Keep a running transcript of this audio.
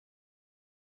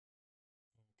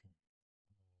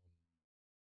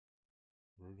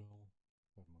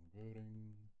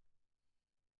converting.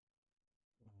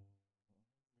 I'm gonna need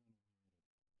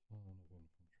a ton of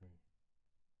infantry.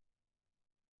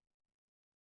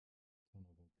 Ton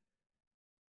of it.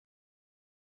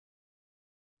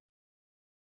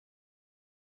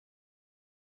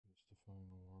 Just to find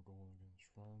a war goal against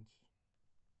France.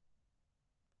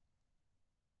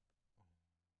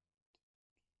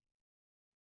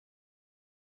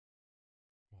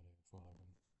 Got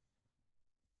F11.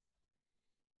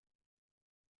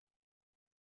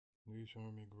 These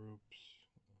army groups.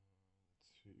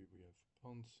 Let's see, we have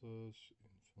Panzers,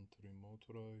 Infantry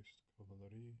Motorized,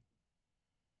 Cavalry,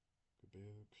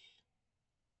 Gebirgs.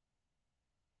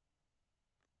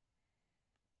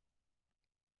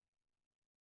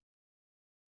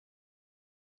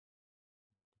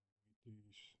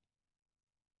 These.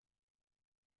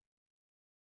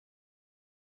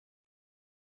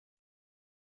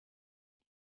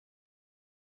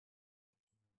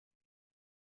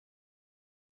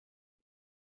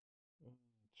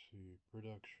 Let's see,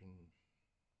 production.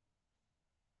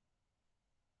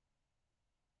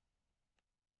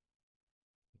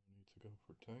 No need to go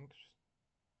for tanks.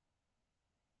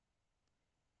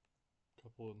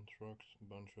 Couple of trucks, a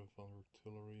bunch of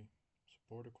artillery.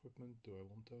 Support equipment, do I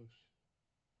want those?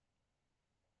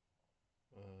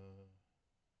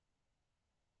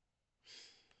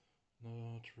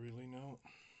 Not really, no.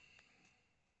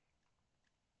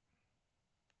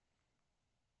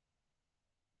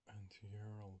 And here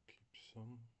I'll keep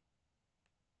some.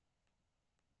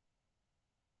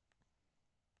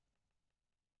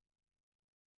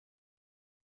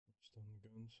 Stun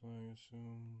guns, I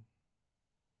assume.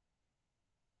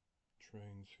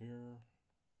 Trains here.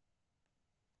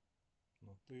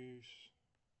 Not these.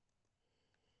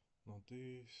 Not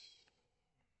these.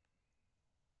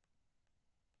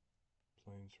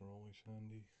 Planes are always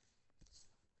handy.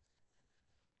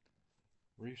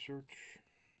 Research.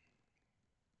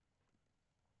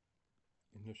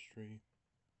 Industry.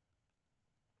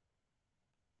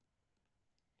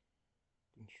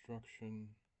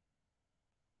 Construction.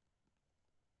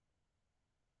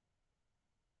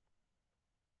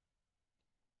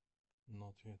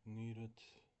 Not yet needed.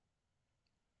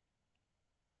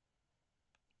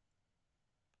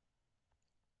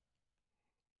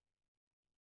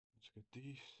 Let's get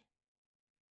these.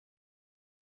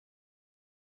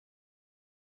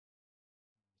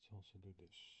 Let's also do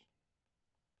this.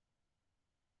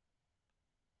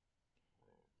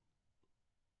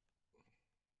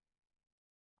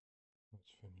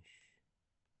 Let's finish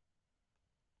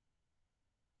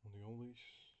on the oldies.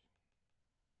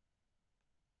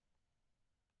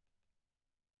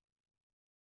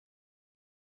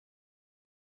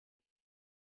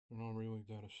 They're not really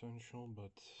that essential,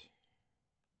 but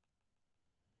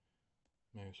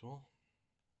may as well.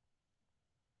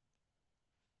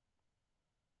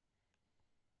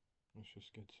 Let's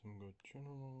just get some good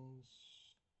generals.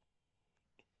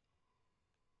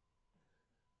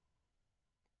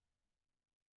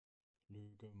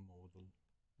 Luga model.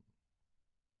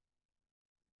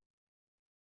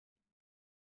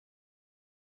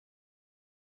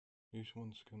 These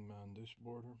ones can man this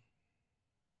border.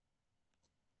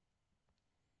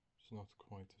 It's not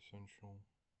quite essential.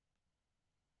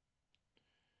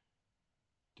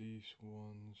 These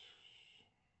ones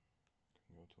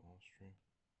can go to Austria.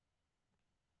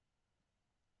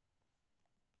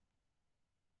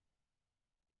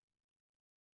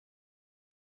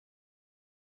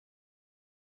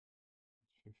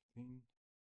 It's 15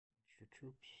 extra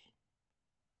troops.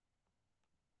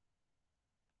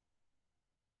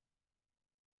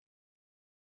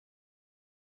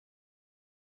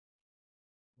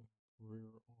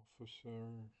 Rear officer.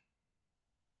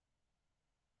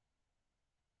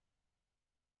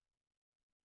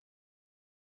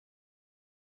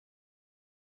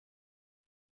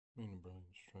 I mean, a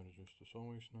brilliant strategist is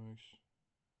always nice.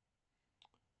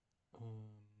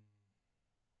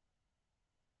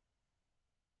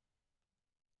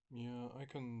 Yeah, I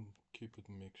can keep it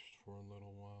mixed for a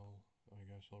little while. I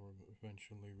guess I'll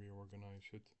eventually reorganize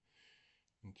it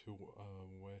into a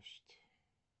west,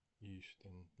 east,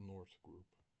 and north group.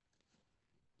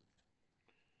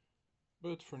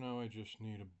 But for now, I just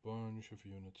need a bunch of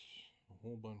units, a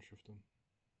whole bunch of them.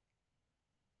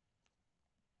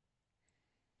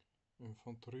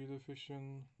 Infantry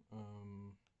division,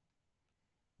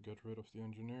 get rid of the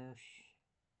engineers,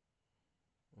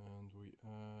 and we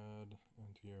add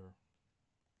anti-air.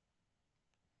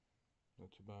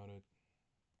 That's about it.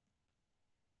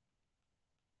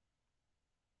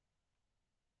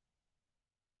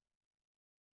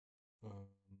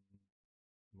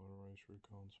 Motorized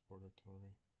recon, support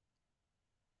artillery.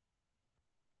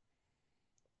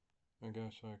 I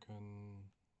guess I can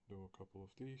do a couple of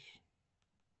these.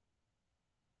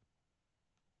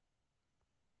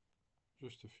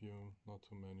 Just a few, not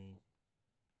too many.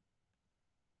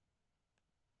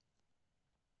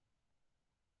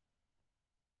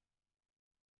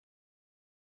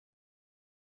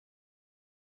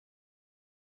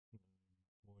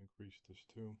 We'll increase this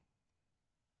too.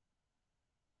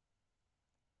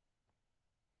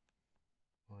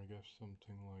 Or I guess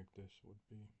something like this would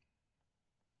be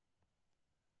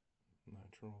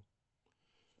natural.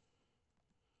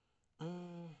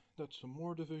 That's some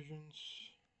more divisions.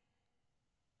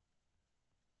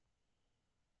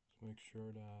 Let's make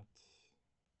sure that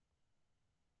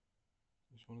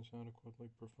this one is adequately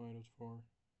provided for.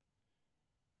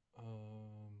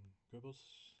 Goebbels.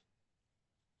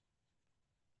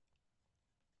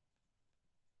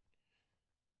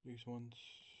 These ones.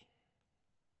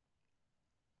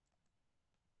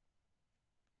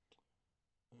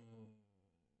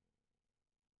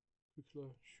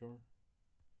 Kuchler, sure.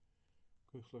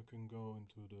 Kuchler can go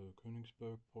into the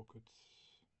Königsberg pockets.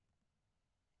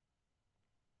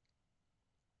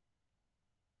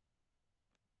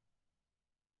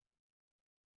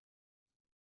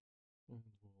 And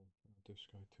we'll add this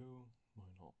guy too. Why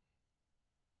not?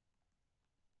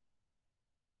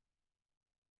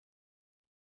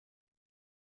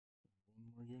 One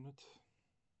more unit.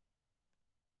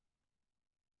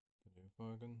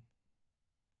 Wagon.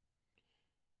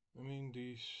 I mean,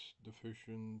 these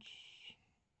divisions,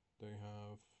 they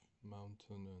have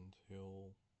mountain and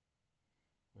hill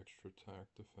extra attack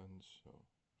defense, so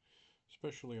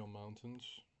especially on mountains.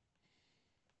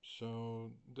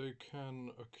 So they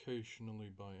can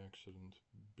occasionally by accident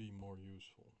be more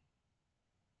useful.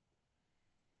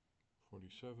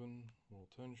 47, world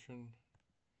tension.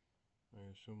 I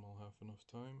assume I'll have enough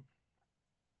time.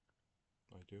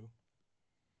 I do.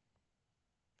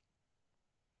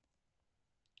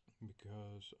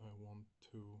 Because I want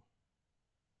to...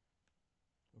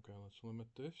 Okay, let's limit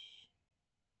this.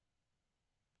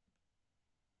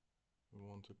 We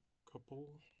want a couple.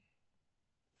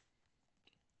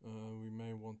 We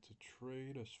may want to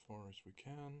trade as far as we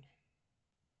can.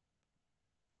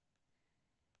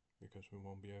 Because we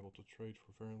won't be able to trade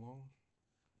for very long.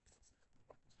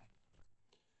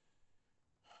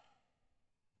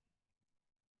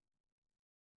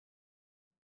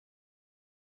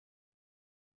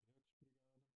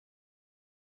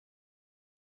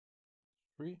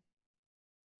 Free.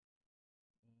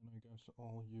 And I guess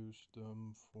I'll use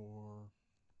them for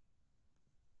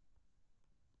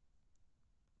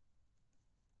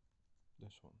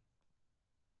this one.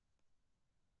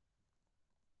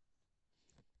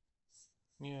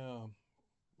 Yeah,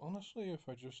 honestly, if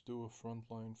I just do a front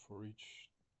line for each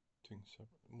thing separate,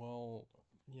 well,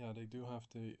 yeah, they do have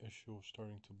the issue of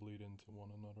starting to bleed into one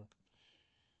another.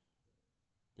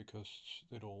 Because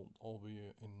it'll all be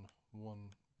in one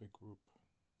big group.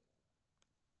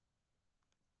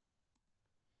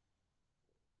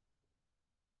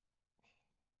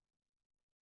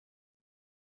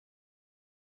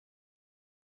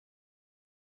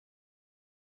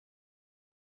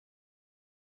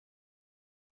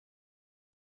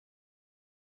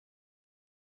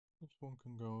 This one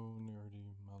can go near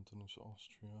the mountainous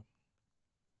Austria.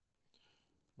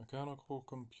 Mechanical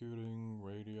computing,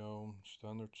 radio,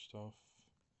 standard stuff.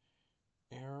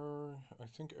 Air, I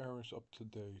think air is up to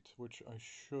date, which I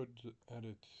should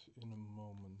edit in a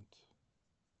moment.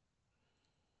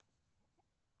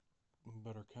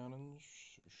 Better cannons,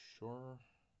 sure.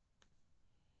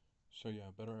 So yeah,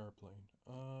 better airplane.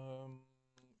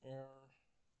 Air,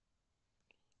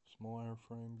 small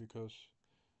airframe, because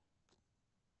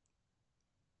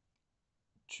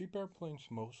cheap airplanes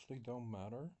mostly don't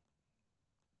matter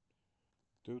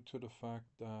due to the fact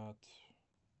that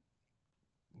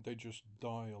they just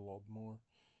die a lot more.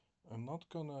 I'm not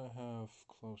gonna have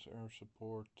close air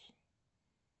support,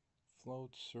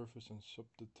 float, surface and sub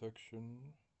detection.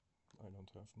 I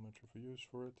don't have much of a use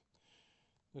for it.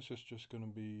 This is just gonna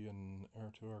be an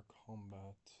air-to-air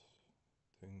combat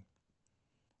thing.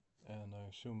 And I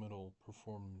assume it'll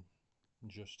perform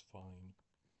just fine.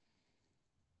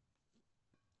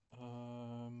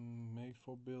 Made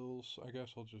for bills, I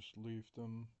guess I'll just leave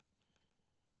them.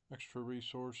 Extra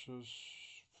resources,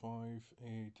 5,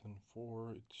 8 and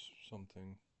 4, it's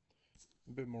something.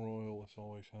 A bit more oil is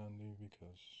always handy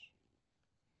because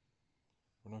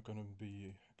we're not going to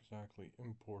be exactly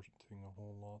importing a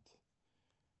whole lot.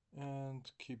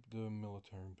 And keep the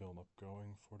military build-up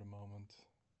going for the moment.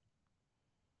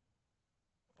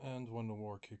 And when the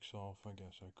war kicks off, I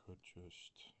guess I could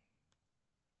just...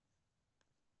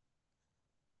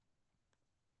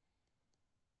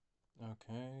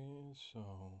 Okay, so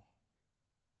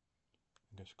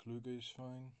I guess Kluge is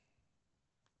fine.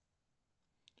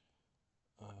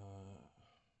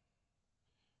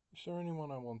 Is there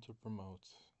anyone I want to promote?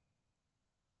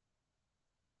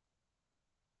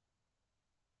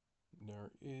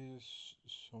 There is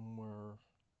somewhere.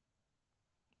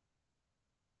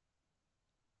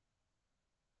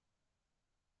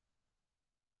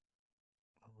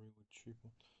 A really cheap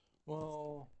one.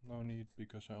 Well, no need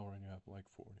because I already have like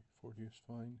 40. 40 is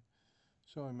fine.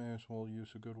 So I may as well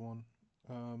use a good one.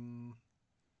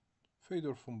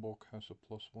 Fedor von Bock has a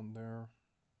 +1 there.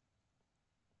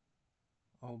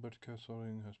 Albert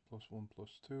Kesselring has +1,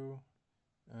 +2.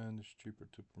 And it's cheaper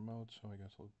to promote, so I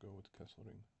guess I'll go with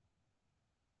Kesselring.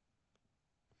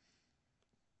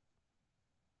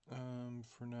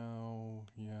 For now,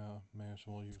 yeah, may as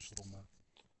well use Roma.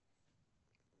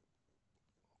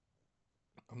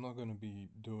 I'm not gonna be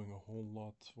doing a whole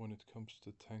lot when it comes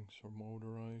to tanks or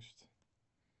motorized.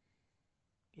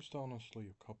 Just honestly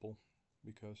a couple,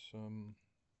 because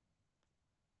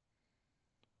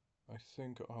I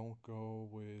think I'll go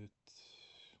with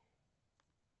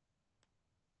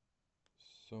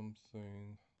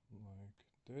something like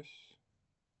this.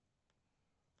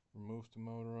 Remove the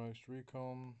motorized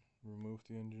recon, remove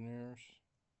the engineers.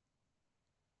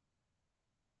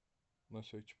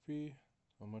 Less HP,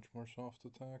 how much more soft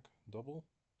attack? Double?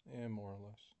 Yeah, more or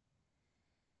less.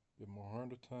 Bit more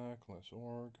hard attack, less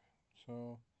org.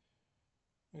 So,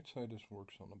 I'd say this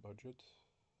works on a budget,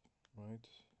 right?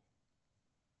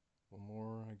 One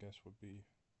more, I guess, would be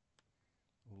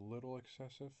a little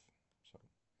excessive. So,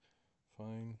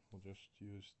 fine, we'll just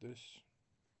use this.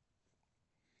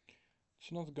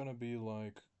 It's not gonna be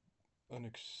like an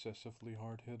excessively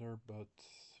hard hitter, but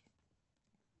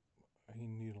I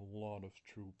need a lot of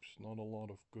troops, not a lot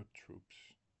of good troops.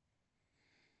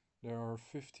 There are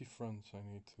 50 fronts I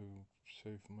need to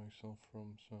save myself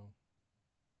from, so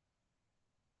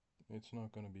it's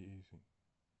not gonna be easy.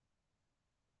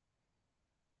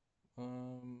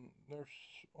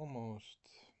 There's almost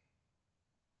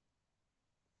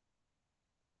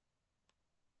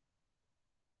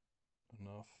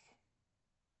enough.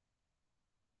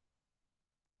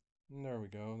 There we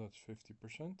go, that's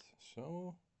 50%.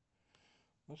 So,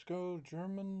 let's go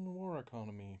German war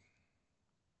economy.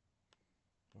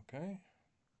 Okay.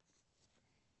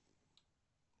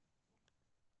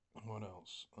 What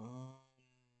else?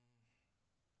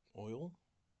 Oil.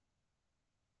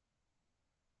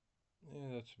 Yeah,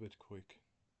 that's a bit quick.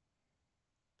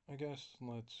 I guess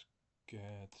let's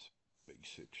get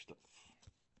basic stuff.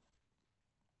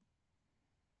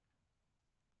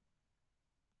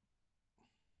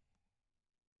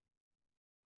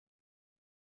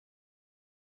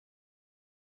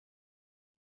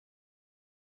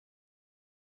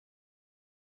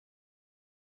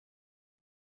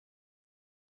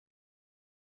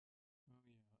 Oh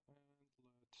yeah,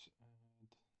 and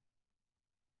let's add,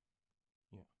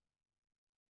 yeah,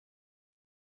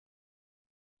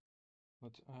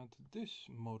 let's add this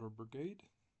motor brigade.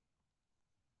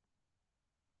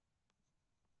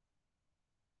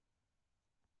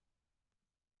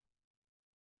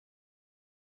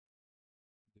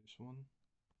 This one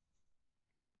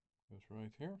goes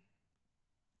right here.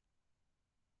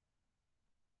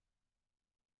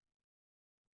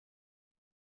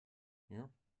 Here.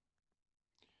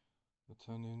 The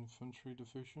 10 infantry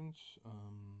divisions.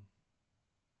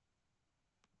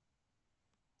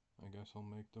 I guess I'll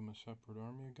make them a separate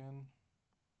army again.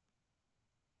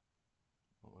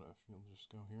 Or whatever, you'll just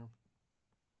go here.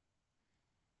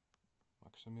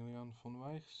 Maximilian von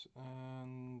Weichs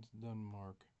and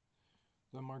Denmark.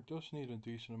 Denmark does need a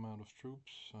decent amount of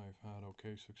troops. I've had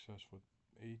okay success with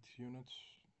 8 units.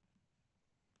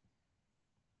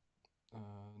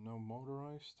 No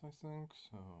motorized, I think,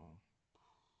 so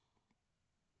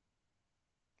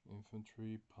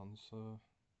infantry, panzer.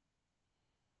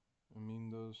 I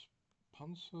mean, does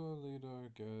panzer leader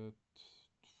get...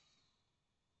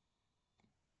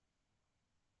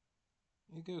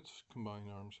 He gets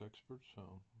combined arms expert,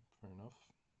 so fair enough.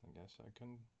 I guess I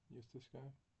can use this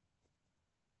guy.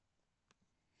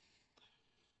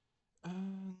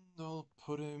 And I'll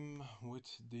put him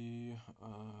with the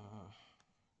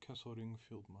Kesselring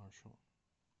Field Marshal.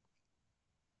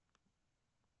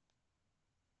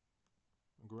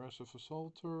 Aggressive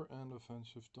Assaulter and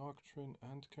Offensive Doctrine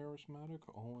and Charismatic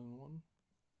all in one.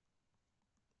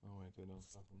 Oh wait, they don't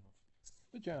have enough.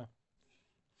 But yeah,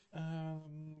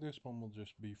 this one will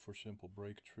just be for simple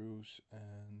breakthroughs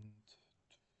and...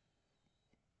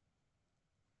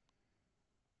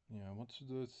 Yeah, what's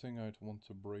the thing I'd want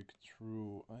to break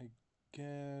through? I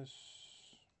guess...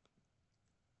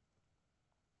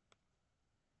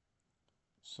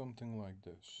 something like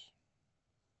this.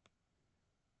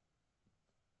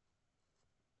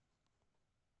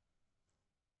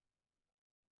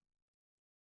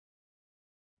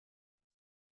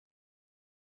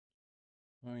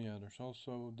 Oh yeah, there's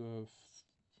also the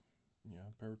yeah,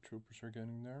 paratroopers are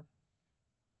getting there.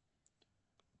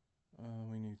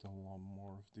 We need a lot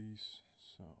more of these,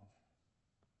 so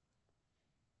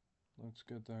let's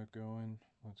get that going.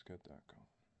 Let's get that going.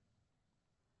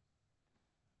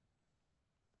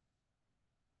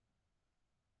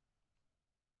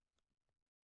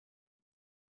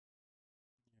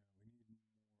 Yeah, we need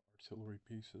more artillery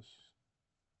pieces.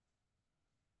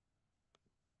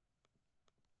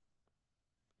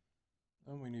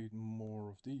 And we need more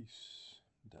of these,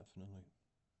 definitely.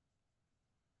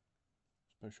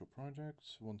 Special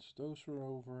projects, once those are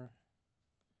over,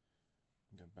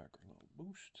 get back our little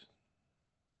boost.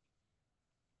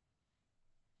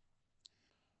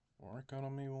 Our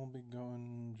economy will be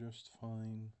going just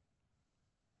fine.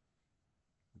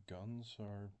 Guns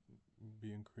are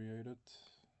being created.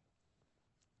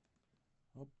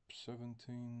 Up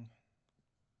 17.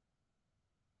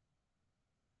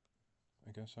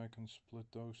 I guess I can split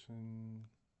those in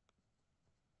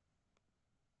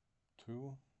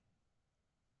two.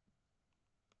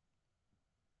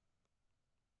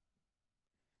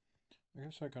 I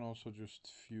guess I can also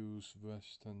just fuse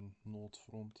West and North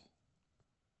Front.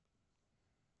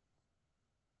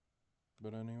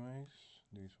 But anyways,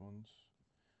 these ones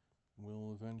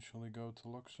will eventually go to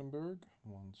Luxembourg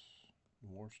once the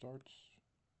war starts.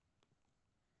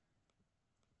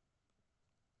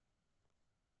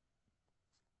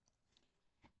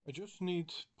 I just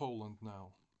need Poland now,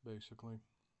 basically.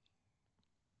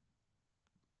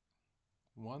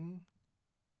 1,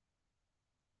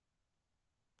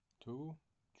 2,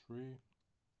 3,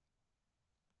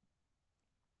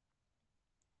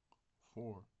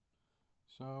 4.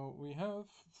 So we have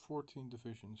 14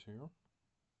 divisions here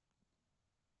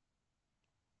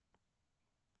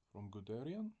from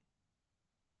Guderian.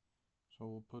 So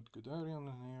we'll put Guderian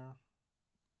in here.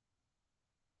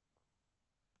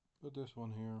 Put this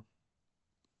one here.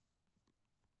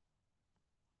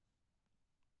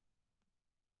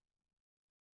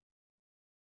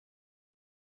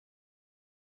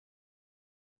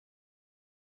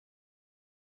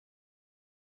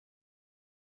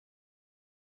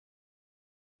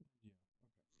 Yeah, okay.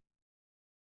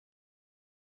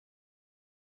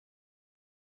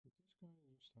 Does this guy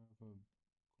just have a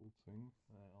cool thing?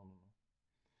 I don't know.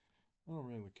 I don't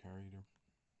really care either.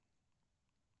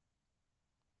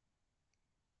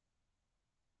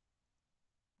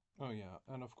 Oh yeah,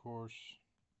 and of course,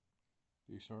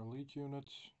 these are elite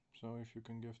units, so if you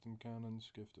can give them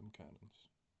cannons, give them cannons.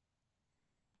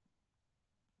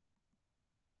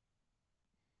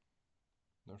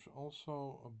 There's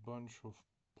also a bunch of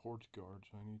port guards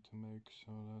I need to make,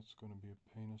 so that's gonna be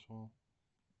a pain as well.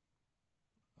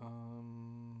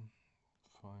 Um,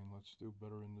 Fine, let's do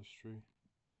better industry.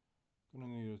 Gonna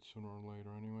need it sooner or later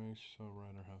anyways, so I'd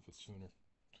rather have it sooner.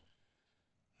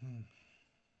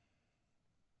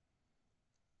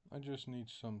 I just need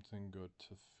something good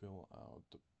to fill out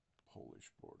the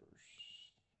Polish borders.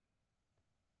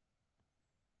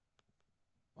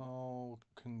 I'll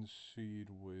concede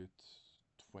with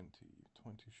 20.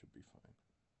 20 should be fine.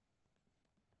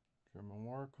 German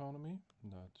war economy,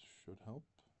 that should help.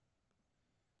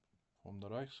 From the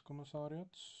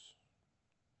Reichskommissariats.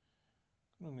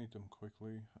 Gonna need them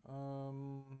quickly.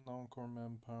 Non-core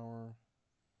manpower.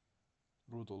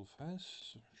 Rudolf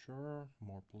Hess, sure.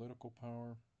 More political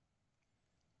power.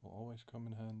 Will always come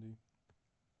in handy.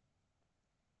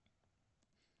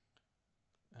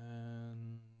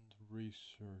 And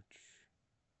research.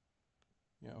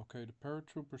 Yeah, okay, the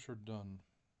paratroopers are done.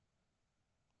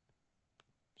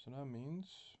 So that means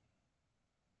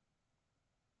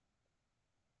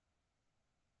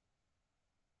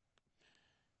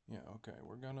yeah, okay,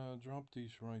 we're gonna drop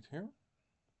these right here.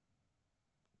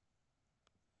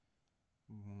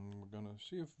 We're gonna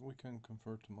see if we can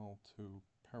convert them all to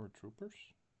paratroopers.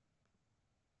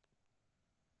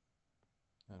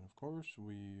 And of course,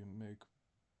 we make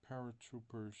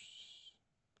paratroopers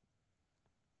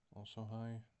also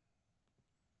high.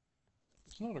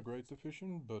 It's not a great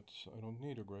division, but I don't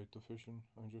need a great division.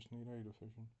 I just need a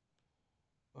division.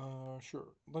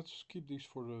 Sure. Let's keep these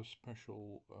for the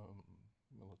special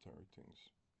military things.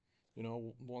 You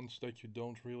know, ones that you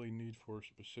don't really need for a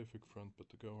specific front, but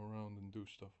to go around and do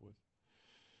stuff with.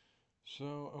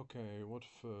 So, okay, what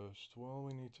first? Well,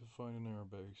 we need to find an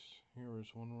airbase. Here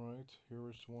is one right, here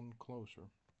is one closer.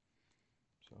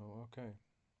 So, okay.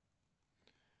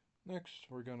 Next,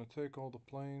 we're gonna take all the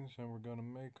planes and we're gonna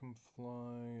make them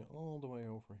fly all the way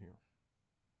over here.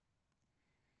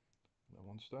 Now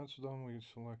once that's done, we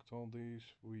select all these,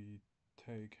 we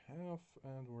take half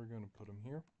and we're gonna put them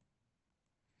here.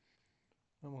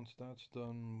 And once that's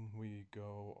done, we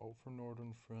go over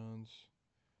northern France,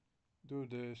 do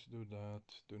this, do that,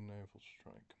 do naval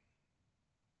strike.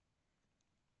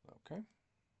 Okay.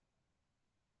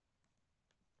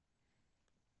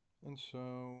 And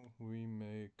so we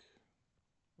make...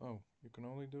 Oh, you can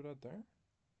only do that there?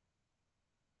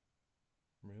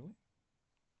 Really?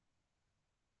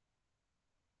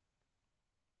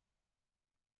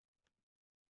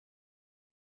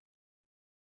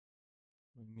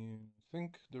 I mean, I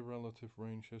think the relative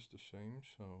range is the same,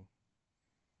 so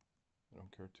I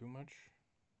don't care too much.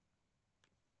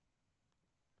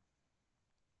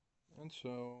 And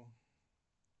so,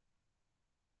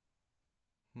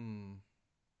 hmm,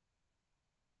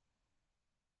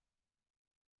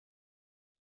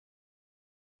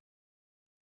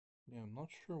 yeah, I'm not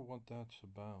sure what that's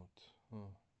about. Huh.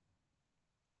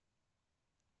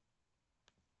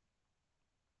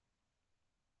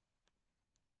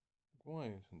 Why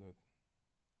isn't it?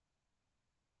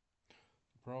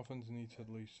 The province needs at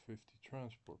least 50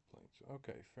 transport planes.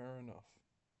 Okay, fair enough.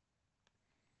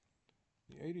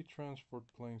 The 80 transport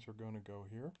planes are gonna go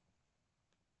here.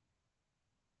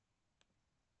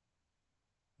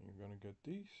 And you're gonna get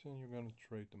these and you're gonna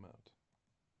trade them out.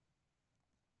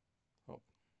 Oh,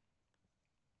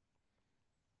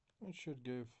 that should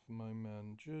give my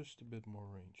man just a bit more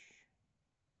range.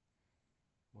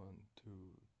 1, 2,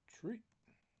 3.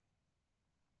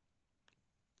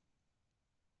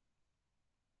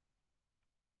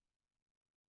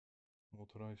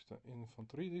 Motorized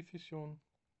Infanteriedivision.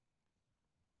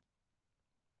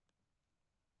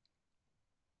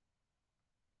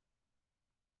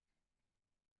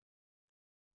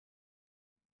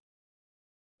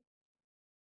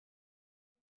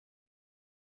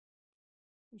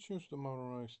 Let's use the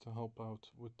motorized to help out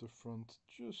with the front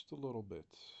just a little bit.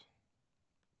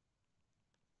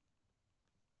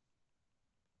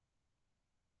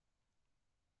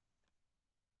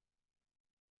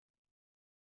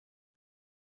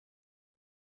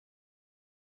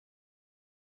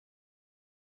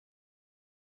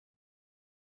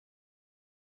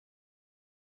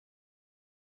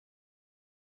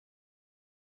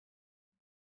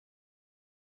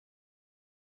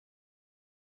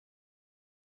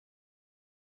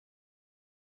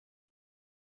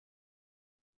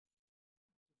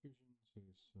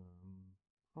 Is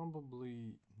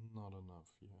probably not enough,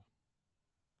 yeah.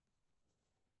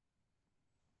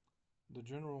 The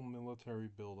general military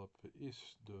buildup is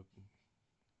the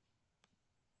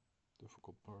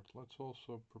difficult part. Let's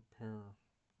also prepare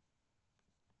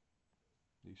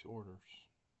these orders.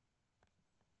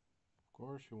 Of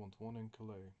course, you want one in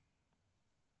Calais.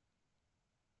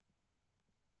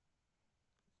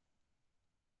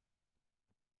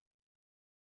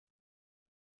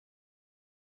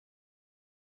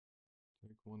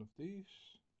 Take one of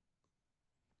these.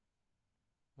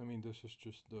 I mean, this is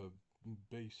just the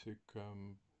basic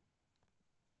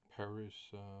Paris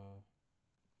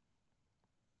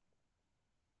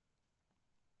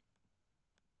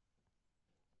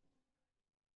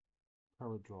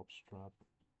paradrop strap.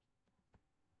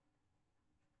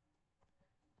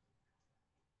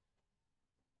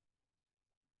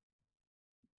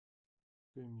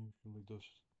 Game usually does,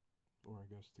 or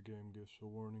I guess the game gives a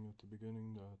warning at the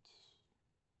beginning that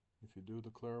if you do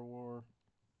declare war,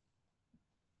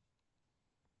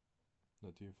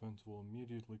 that the event will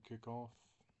immediately kick off.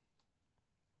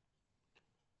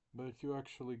 But you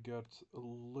actually get a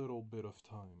little bit of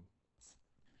time.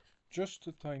 Just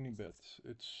a tiny bit.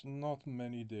 It's not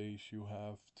many days you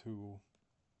have to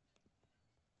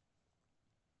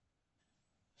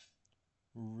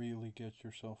really get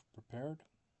yourself prepared.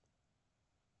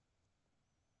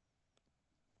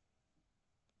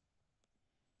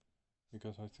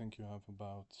 Because I think you have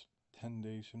about 10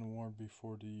 days in a war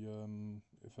before the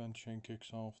event chain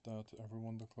kicks off that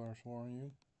everyone declares war on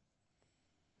you.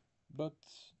 But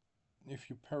if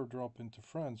you paradrop into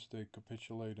France, they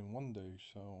capitulate in 1 day,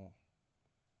 so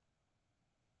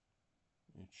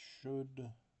it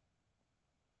should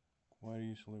quite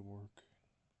easily work.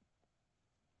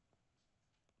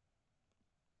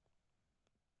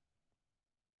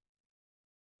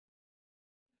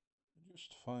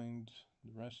 Just find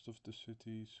the rest of the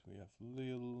cities. We have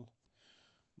Lille,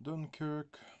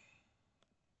 Dunkirk,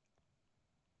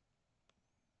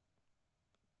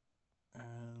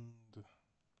 and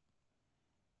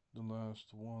the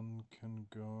last one can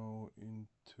go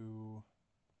into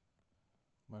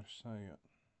Marseille.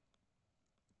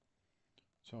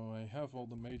 So I have all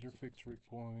the major victory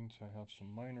points, I have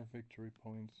some minor victory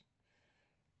points.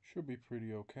 Should be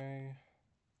pretty okay.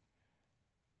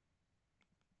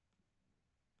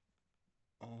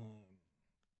 Um,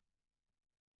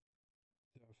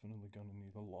 Definitely gonna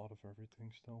need a lot of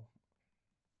everything still.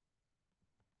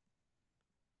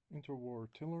 Interwar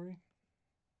artillery.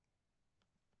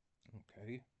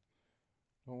 Okay.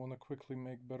 I want to quickly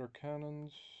make better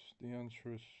cannons. The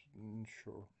answer is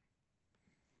sure.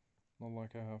 Not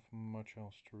like I have much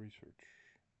else to research.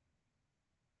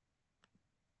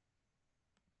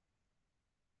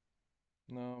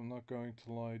 No, I'm not going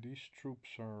to lie, these troops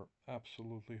are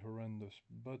absolutely horrendous,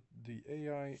 but the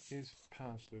AI is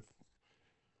passive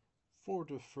for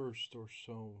the first or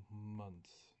so month.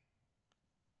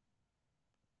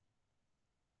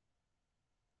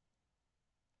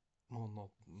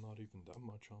 Well, not even that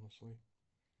much, honestly.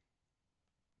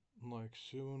 Like,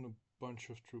 soon a bunch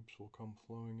of troops will come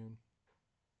flowing in.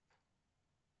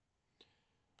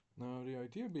 Now, the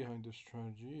idea behind this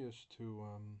strategy is to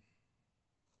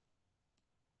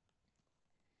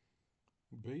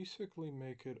basically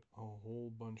make it a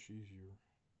whole bunch easier.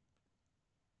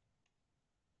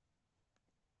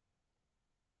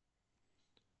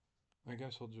 I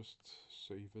guess I'll just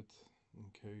save it in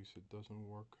case it doesn't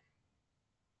work.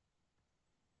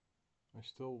 I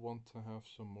still want to have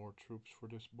some more troops for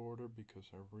this border because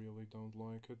I really don't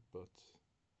like it, but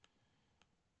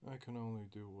I can only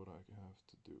do what I have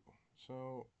to do.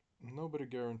 So, nobody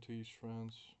guarantees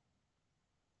France.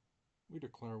 We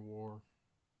declare war.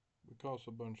 We cause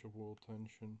a bunch of world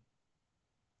tension.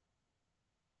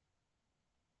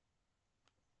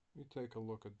 We take a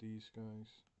look at these guys.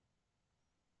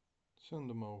 Send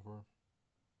them over.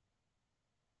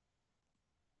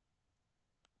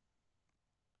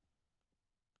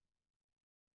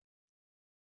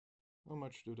 How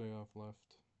much do they have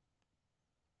left?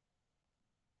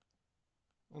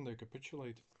 And they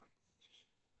capitulate.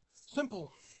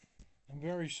 Simple.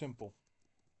 Very simple.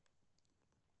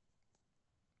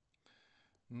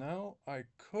 Now I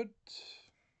could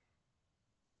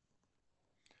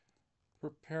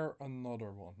prepare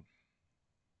another one.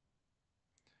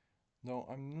 Though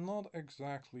I'm not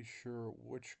exactly sure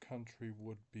which country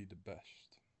would be the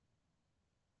best.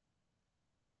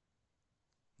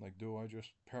 Like, do I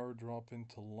just paradrop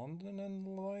into London and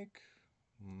like?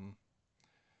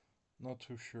 Not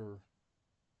too sure.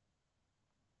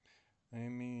 I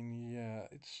mean, yeah,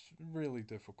 it's really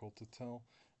difficult to tell.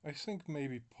 I think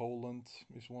maybe Poland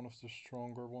is one of the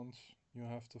stronger ones you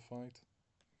have to fight,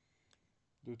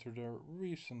 due to their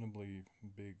reasonably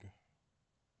big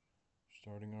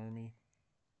starting army.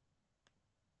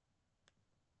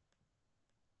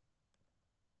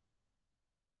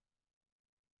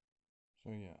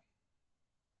 So yeah.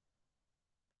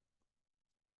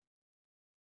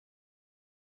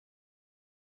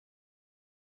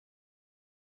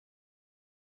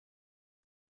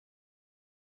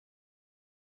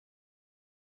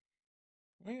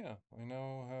 Oh yeah, I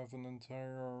now have an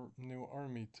entire new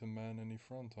army to man any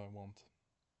front I want.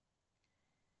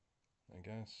 I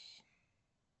guess.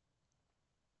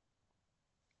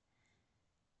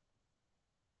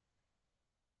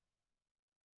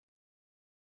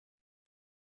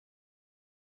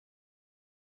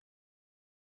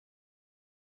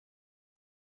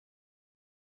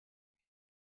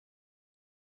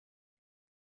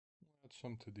 Add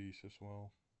some to these as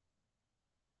well.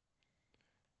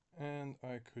 And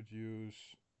I could use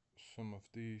some of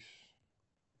these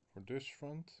for this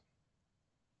front.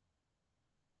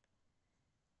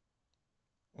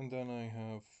 And then I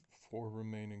have 4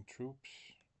 remaining troops,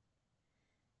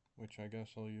 which I guess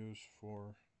I'll use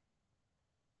for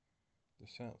the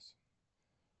south.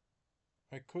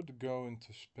 I could go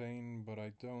into Spain, but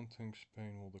I don't think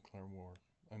Spain will declare war.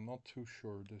 I'm not too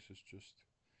sure, this is just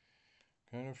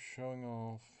kind of showing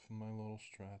off my little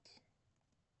strat.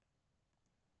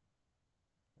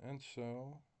 And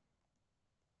so,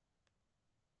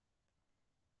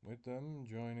 with them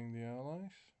joining the Allies,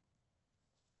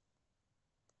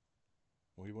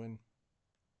 we win.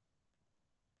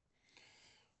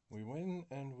 We win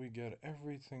and we get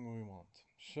everything we want.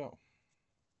 So,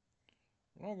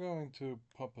 we're not going to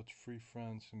puppet free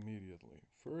France immediately.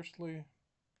 Firstly,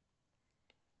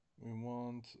 we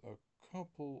want a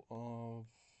couple of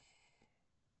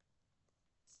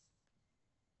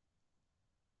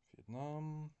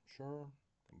Vietnam, sure.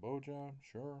 Cambodia,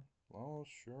 sure. Laos,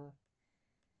 sure.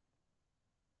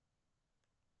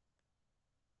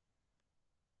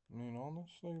 I mean,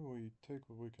 honestly, we take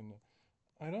what we can.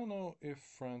 I don't know if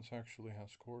France actually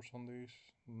has scores on these.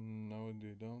 No,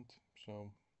 they don't.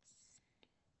 So,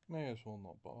 may as well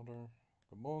not bother.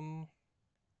 Gabon.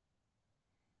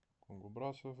 Congo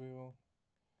Brazzaville,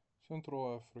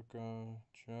 Central Africa,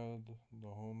 Chad,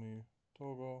 Dahomey,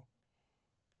 Togo,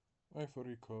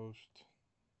 Ivory Coast,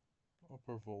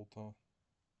 Upper Volta,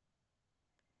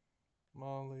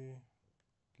 Mali,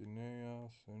 Guinea,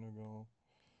 Senegal.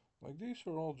 Like, these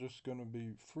are all just gonna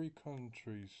be free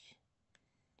countries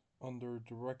under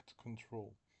direct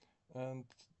control. And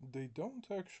they don't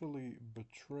actually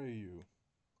betray you.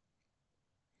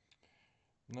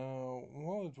 Now,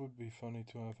 while it would be funny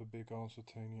to have a big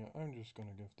Alcitania, I'm just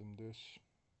gonna give them this.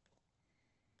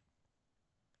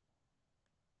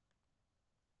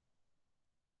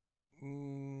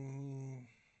 Mm,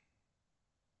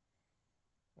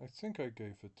 I think I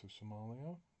gave it to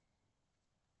Somalia.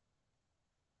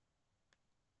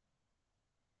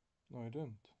 No, I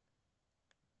didn't.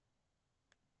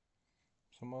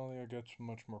 Somalia gets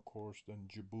much more cores than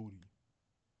Djibouti.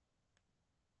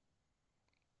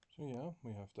 So yeah,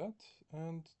 we have that,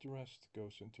 and the rest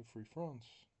goes into Free France.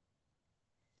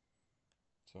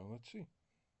 So let's see.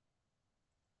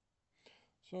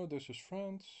 So this is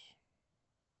France.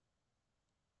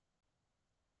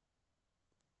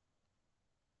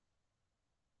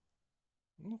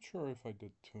 I'm not sure if I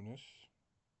did Tunis,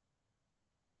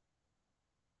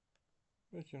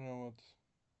 but you know what?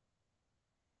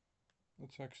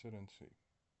 Let's exit and see.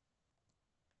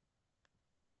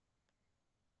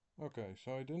 Okay,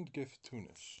 so I didn't give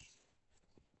Tunis.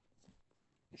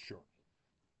 Sure.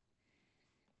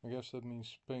 I guess that means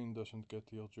Spain doesn't get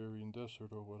the Algerian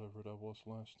desert or whatever that was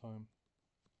last time.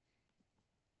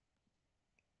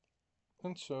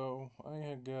 And so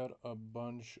I get a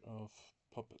bunch of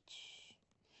puppets.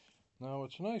 Now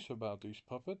what's nice about these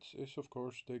puppets is of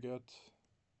course they get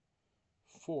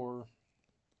 4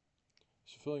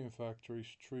 civilian factories,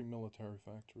 3 military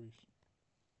factories.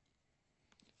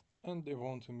 And they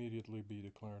won't immediately be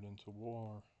declared into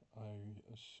war, I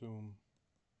assume.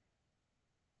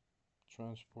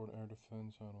 Transport, air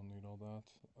defense, I don't need all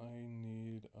that. I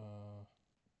need a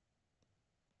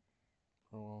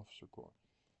pro officer corps.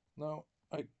 Now,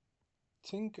 I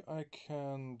think I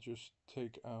can just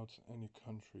take out any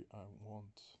country I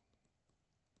want.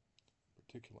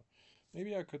 Particular.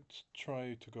 Maybe I could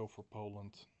try to go for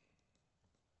Poland.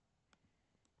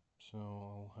 So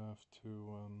I'll have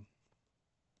to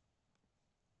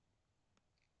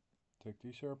take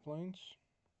these airplanes.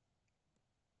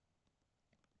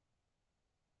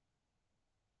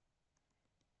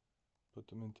 Put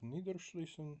them into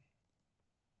Niederschlesien.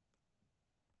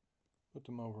 Put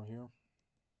them over here.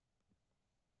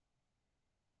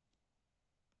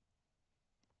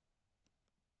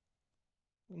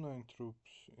 The 9 troops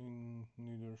in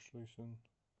Niederschlesien.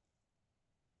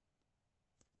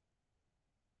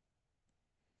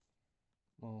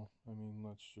 Well, I mean,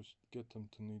 let's just get them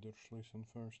to Niederschlesien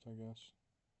first, I guess.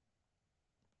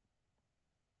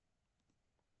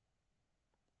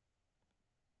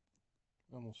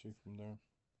 And we'll see from there.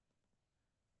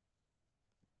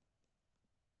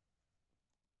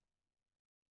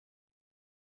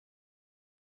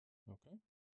 Okay.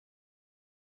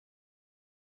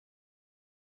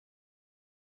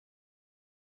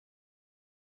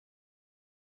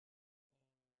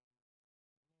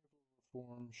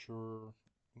 Reform, sure.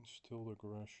 Instilled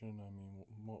aggression, I mean,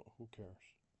 who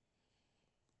cares?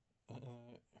 And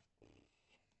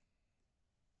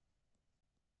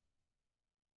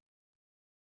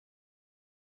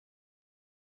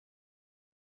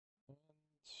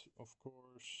of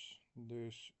course,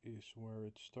 this is where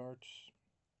it starts.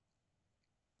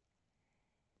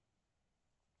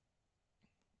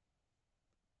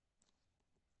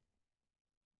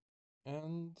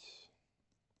 And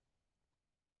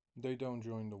they don't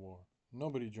join the war.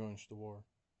 Nobody joins the war.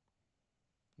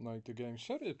 Like the game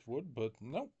said it would, but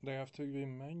no, they have to be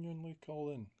manually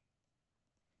called in.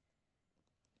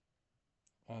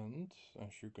 And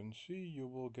as you can see, you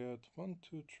will get 1,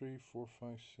 2, 3, 4,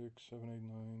 5, 6, 7, 8,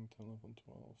 9, 10, 11,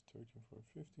 12, 13,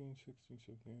 14, 15, 16,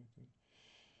 17, 18,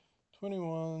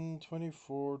 21,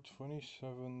 24,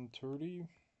 27, 30.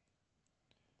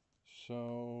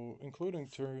 So, including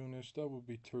Tunis, that would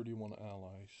be 31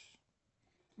 allies.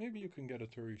 Maybe you can get a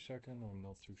 32nd, I'm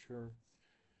not too sure.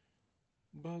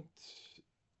 But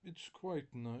it's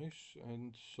quite nice,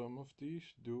 and some of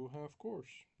these do have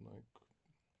cores. Like,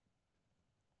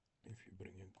 if you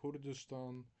bring in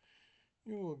Kurdistan,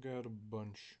 you will get a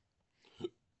bunch.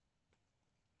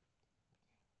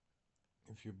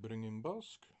 If you bring in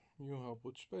Basque, you help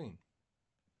with Spain.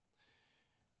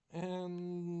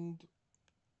 And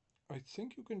I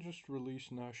think you can just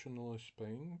release nationalist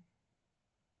Spain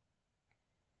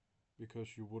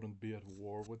because you wouldn't be at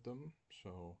war with them.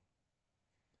 So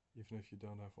even if you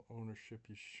don't have ownership,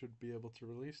 you should be able to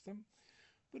release them.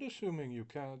 But assuming you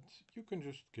can't, you can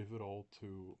just give it all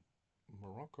to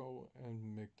Morocco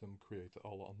and make them create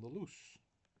Al Andalus.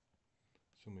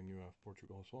 Assuming you have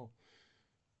Portugal as well.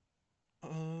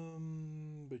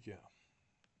 But yeah.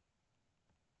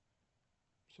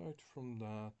 Aside from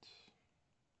that,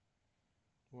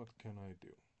 what can I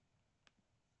do?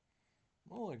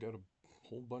 Well, I got a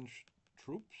whole bunch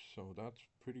troops, so that's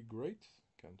pretty great.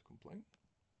 Can't complain.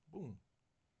 Boom.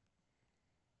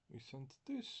 We sent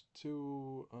this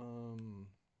to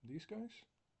these guys.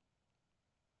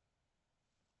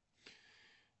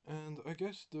 And I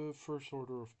guess the first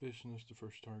order of business, the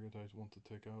first target I'd want to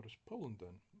take out is Poland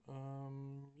then.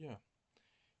 Yeah.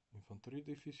 Infanterie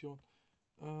Division.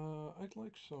 I'd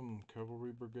like some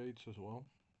cavalry brigades as well.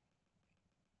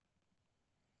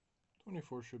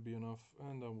 24 should be enough,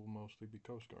 and that will mostly be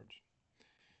coast guards.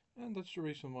 And that's the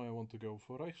reason why I want to go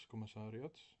for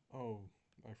Rijkskommissariat. Oh,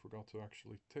 I forgot to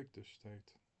actually take this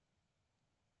state.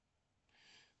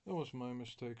 That was my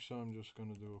mistake, so I'm just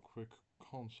gonna do a quick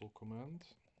console command.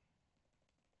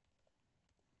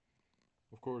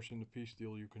 Of course, in the peace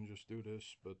deal you can just do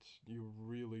this, but you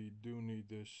really do need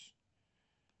this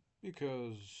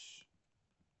because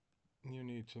you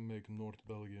need to make North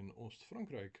België and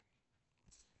Oost-Frankrijk.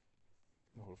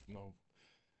 No,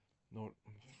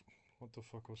 what the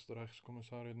fuck was the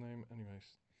Rijkscommissariat name?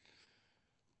 Anyways.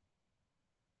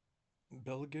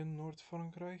 Belgian North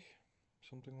Frankrijk?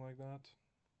 Something like that.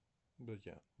 But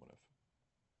yeah, whatever.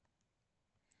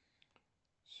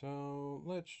 So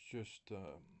let's just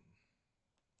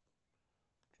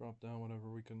drop down whatever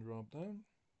we can drop down,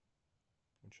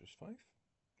 which is 5,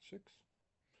 6.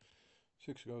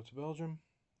 6 go to Belgium.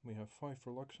 We have 5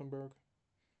 for Luxembourg,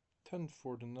 10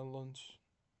 for the Netherlands,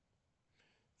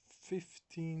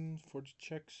 15 for the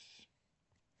Czechs,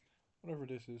 whatever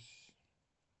this is,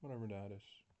 whatever that is.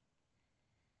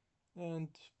 And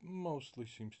mostly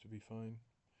seems to be fine.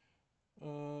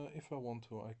 If I want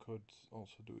to, I could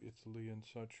also do Italy and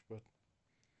such, but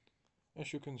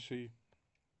as you can see,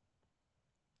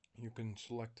 you can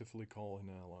selectively call in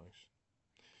allies.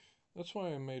 That's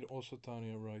why I made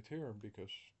Occitania right here,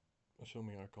 because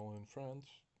assuming I call in France,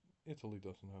 Italy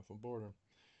doesn't have a border.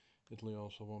 Italy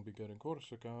also won't be getting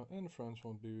Corsica, and France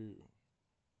won't be.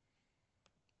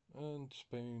 And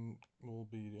Spain will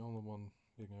be the only one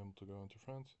being able to go into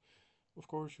France. Of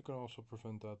course, you can also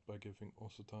prevent that by giving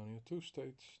Occitania 2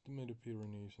 states, the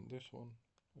Mid-Pyrenees and this one,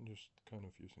 and just kind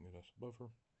of using it as a buffer.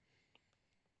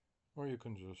 Or you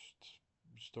can just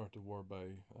start the war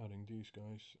by adding these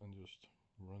guys and just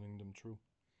running them through.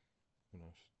 Who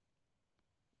knows?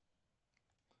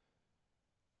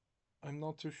 I'm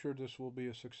not too sure this will be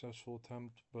a successful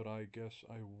attempt, but I guess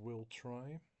I will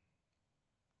try.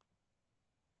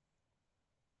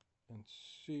 And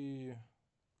see.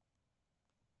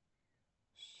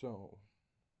 So.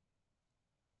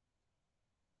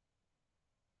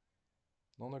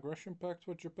 Non-aggression pact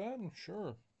with Japan?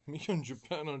 Sure. Me and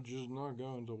Japan are just not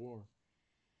going to war.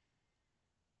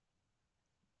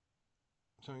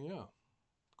 So yeah.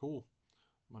 Cool.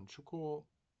 Manchukuo.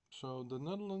 So the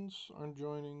Netherlands aren't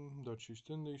joining, Dutch East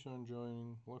Indies aren't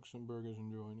joining, Luxembourg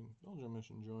isn't joining, Belgium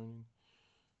isn't joining,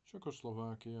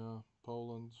 Czechoslovakia,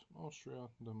 Poland, Austria,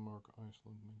 Denmark,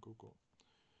 Iceland, and Google.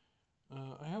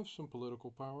 I have some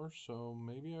political power, so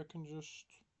maybe I can just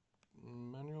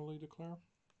manually declare.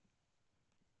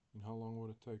 And how long would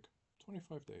it take?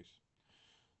 25 days.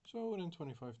 So within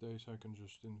 25 days I can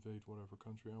just invade whatever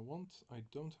country I want. I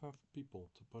don't have people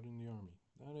to put in the army.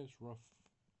 That is rough.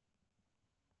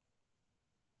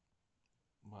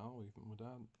 Wow, even with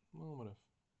that, well, whatever.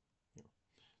 Here.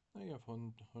 Now you have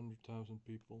 100,000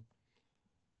 people.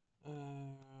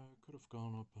 Could have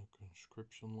gone up a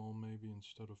conscription law maybe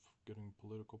instead of getting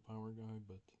political power guy,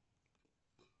 but...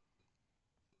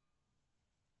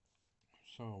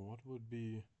 So, what would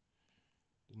be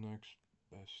the next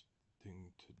best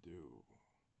thing to do?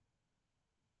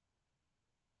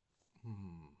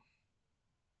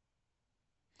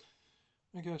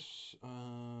 I guess,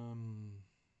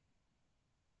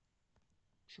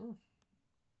 sure.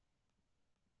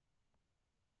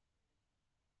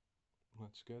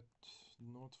 Let's get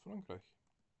North Frankrijk.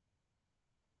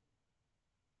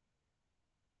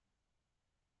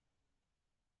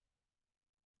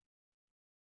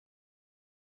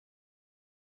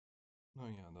 Oh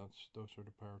yeah, those are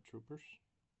the paratroopers.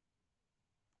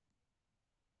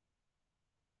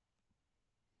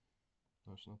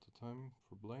 Now's not the time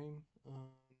for blame.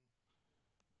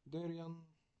 Darian.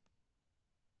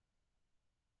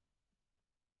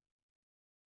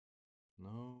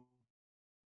 No.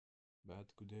 Bad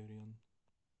Guderian.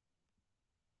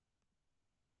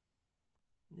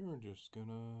 You're just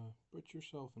gonna put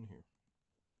yourself in here.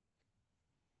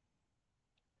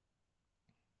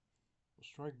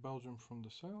 Strike Belgium from the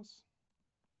south.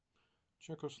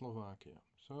 Czechoslovakia.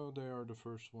 So they are the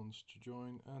first ones to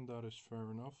join, and that is fair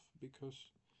enough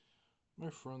because my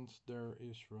front there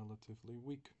is relatively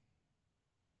weak.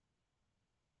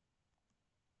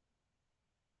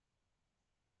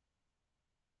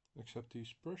 Except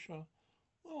East Prussia.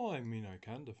 Well, I mean, I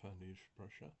can defend East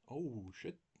Prussia. Oh,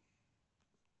 shit.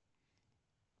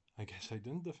 I guess I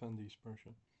didn't defend East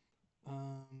Prussia.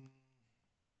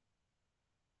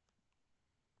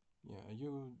 Yeah,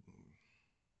 you.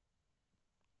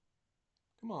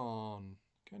 Come on.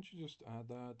 Can't you just add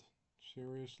that?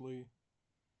 Seriously?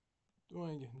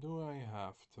 Do I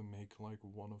have to make like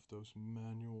one of those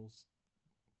manuals?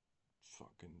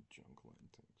 Fucking junkland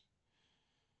things.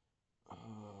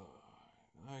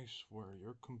 I swear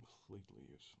you're completely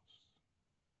useless.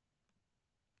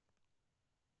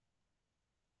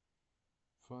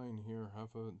 Fine, here,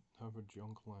 have a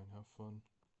junk line, have fun.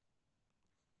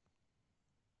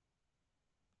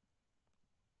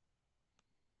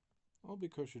 All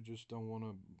because you just don't want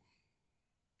to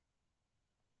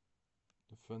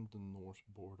defend the north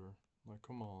border. Like,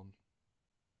 come on.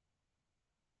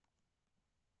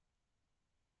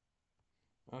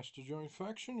 Asked to join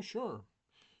faction? Sure.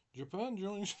 Japan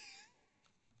joins.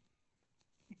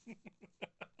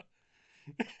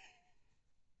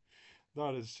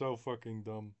 That is so fucking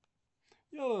dumb.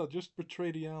 Yeah, just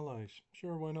betray the allies.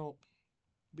 Sure, why not?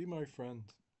 Be my friend.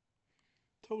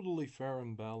 Totally fair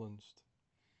and balanced.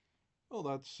 Well,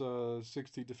 that's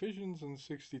 60 divisions and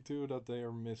 62 that they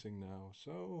are missing now.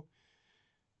 So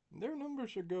their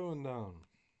numbers are going down.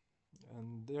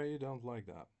 And they don't like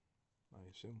that, I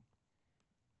assume.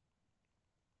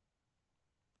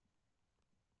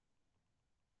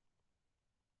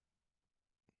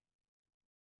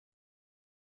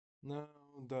 Now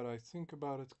that I think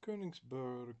about it,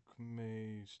 Königsberg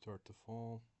may start to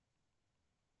fall.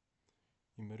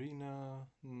 Imerina,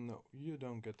 no, you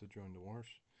don't get to join the wars.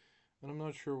 And I'm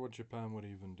not sure what Japan would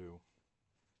even do.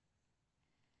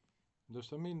 Does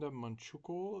that mean that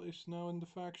Manchukuo is now in the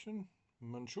faction?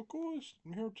 Manchukuo is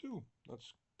here too.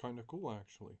 That's kinda cool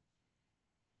actually.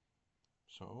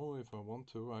 So, if I want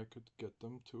to, I could get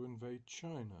them to invade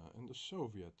China and the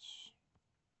Soviets.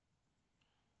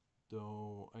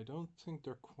 Though I don't think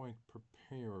they're quite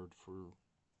prepared for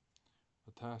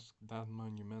a task that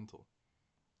monumental.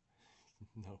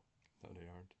 No, no, they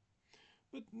aren't.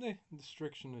 But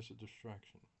distraction is a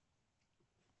distraction.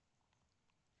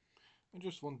 I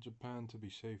just want Japan to be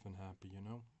safe and happy, you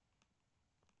know?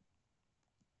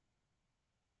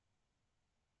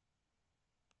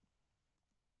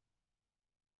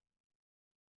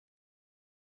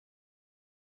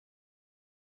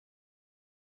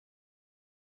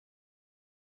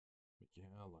 But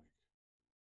yeah, like.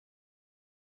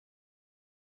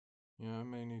 Yeah, I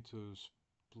may need to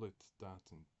split that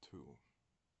in two.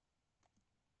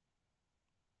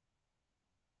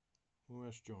 Who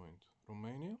has joined?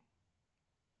 Romania?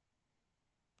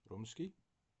 Romski?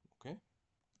 Okay.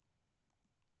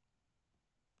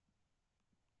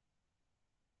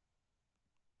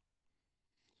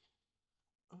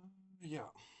 Uh, yeah.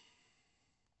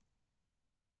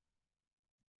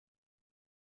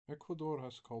 Ecuador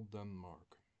has called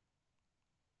Denmark.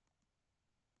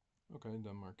 Okay,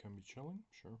 Denmark can be chilling,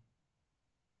 sure.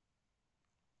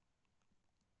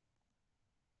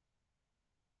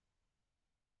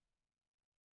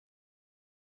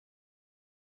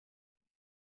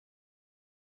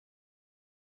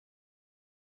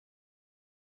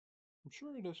 I'm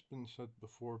sure it has been said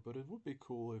before, but it would be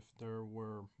cool if there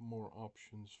were more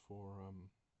options for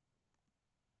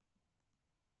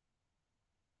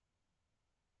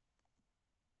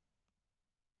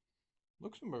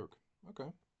Luxembourg.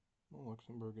 Okay, well,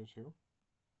 Luxembourg is here.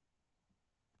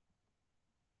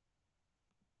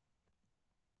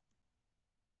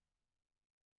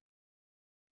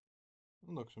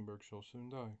 And Luxembourg shall soon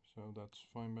die, so that's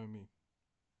fine by me.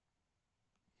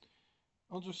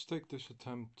 I'll just take this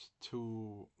attempt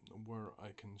to where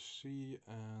I can see,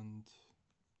 and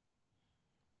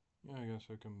yeah, I guess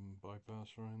I can bypass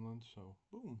Rhineland, so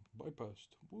boom,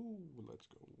 bypassed. Woo, let's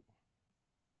go.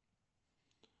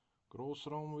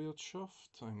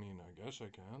 Großraumwirtschaft? I mean, I guess I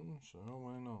can, so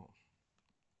why not?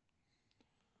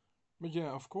 But yeah,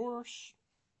 of course,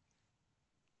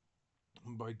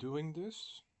 by doing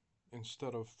this,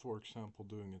 instead of, for example,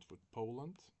 doing it with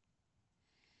Poland,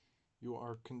 you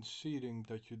are conceding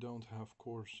that you don't have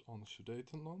course on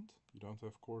Sudetenland, you don't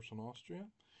have course on Austria,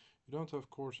 you don't have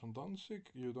course on Danzig,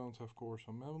 you don't have course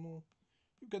on Memel,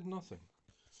 you get nothing.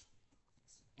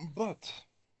 But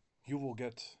you will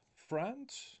get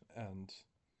France and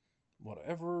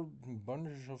whatever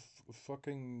bunch of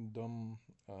fucking dumb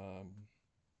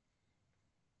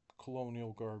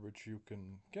colonial garbage you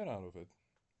can get out of it.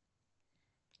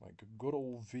 Like good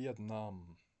old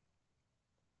Vietnam.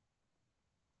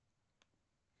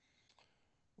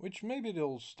 Which maybe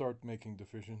they'll start making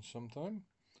divisions sometime.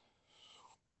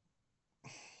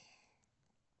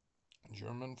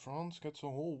 German France gets a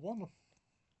whole one.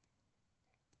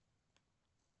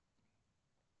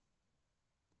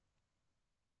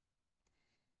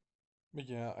 But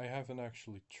yeah, I haven't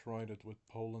actually tried it with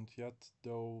Poland yet,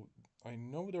 though I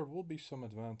know there will be some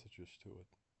advantages to it.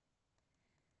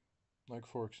 Like,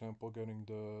 for example, getting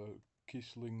the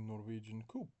Kiesling Norwegian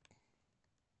Coupe,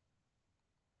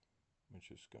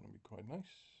 which is gonna be quite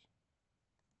nice.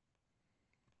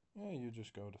 Yeah, you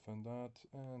just go defend that,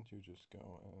 and you just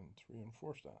go and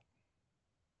reinforce that.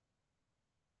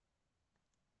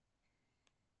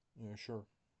 Yeah, sure,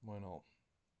 why not?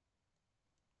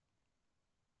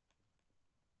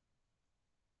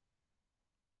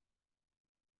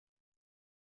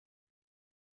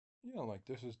 Yeah, like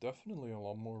this is definitely a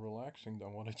lot more relaxing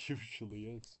than what it usually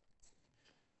is.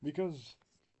 Because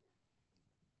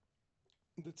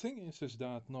the thing is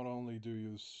that not only do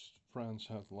you France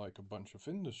have like a bunch of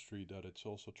industry that it's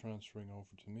also transferring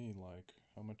over to me. Like,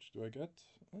 how much do I get?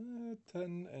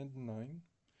 10 and 9.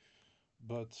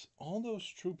 But all those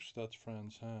troops that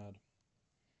France had,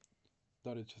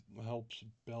 that it helps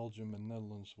Belgium and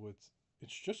Netherlands with,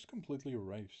 it's just completely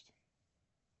erased.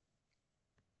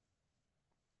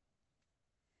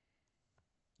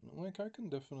 Like, I can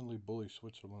definitely bully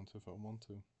Switzerland if I want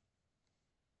to.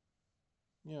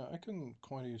 Yeah, I can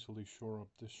quite easily shore up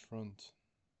this front.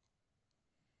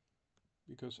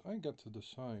 Because I get to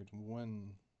decide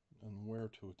when and where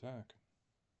to attack.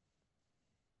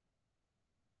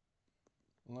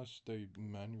 Unless they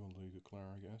manually declare,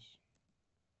 I guess.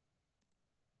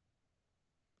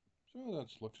 So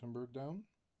that's Luxembourg down.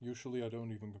 Usually I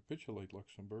don't even capitulate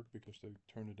Luxembourg because they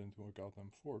turn it into a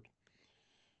goddamn fort.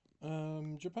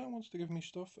 Japan wants to give me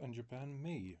stuff, and Japan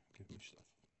may give me stuff.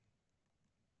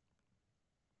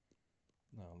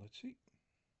 Now let's see.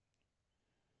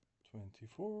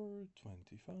 24,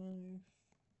 25.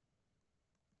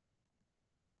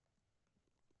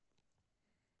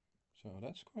 So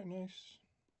that's quite nice.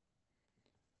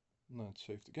 Let's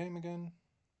save the game again.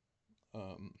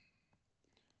 Um,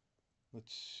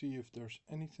 let's see if there's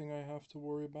anything I have to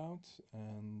worry about,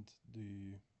 and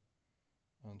the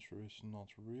answer is not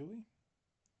really,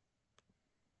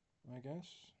 I guess.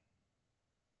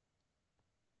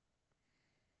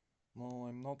 Well,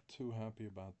 I'm not too happy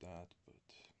about that,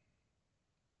 but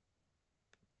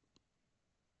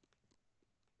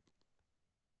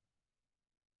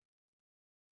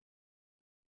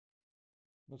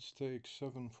let's take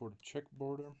 7 for the Czech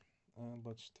border, and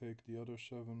let's take the other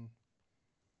 7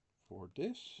 for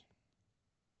this.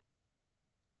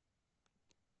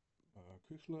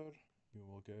 Küchler, you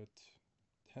will get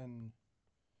 10,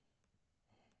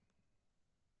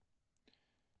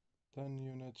 10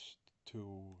 units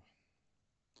to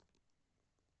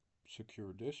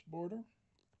secure this border.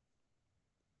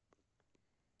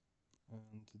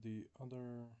 And the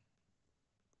other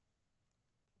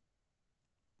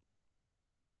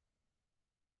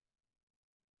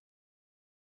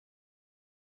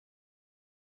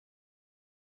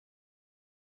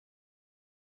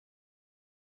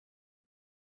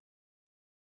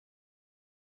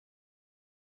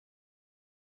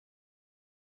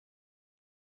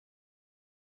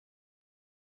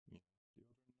yeah, the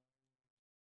other 9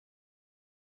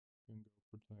 can go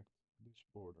protect this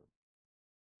border.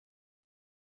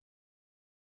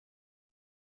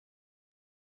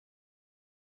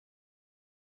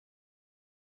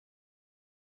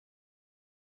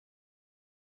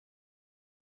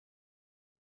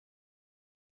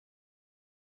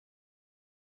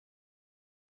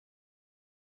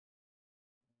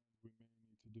 We may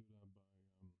need to do that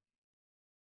by,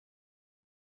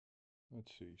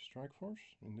 let's see, strike force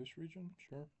in this region,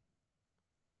 sure.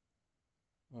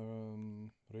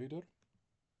 Radar,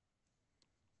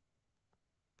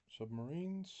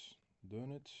 submarines,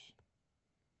 done it.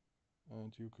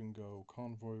 And you can go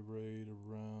convoy raid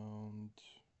around,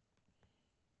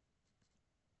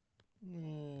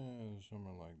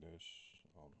 somewhere like this.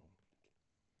 Oh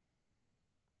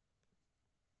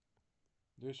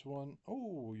no. This one,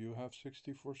 oh, you have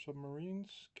 64 submarines.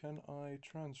 Can I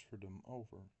transfer them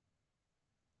over?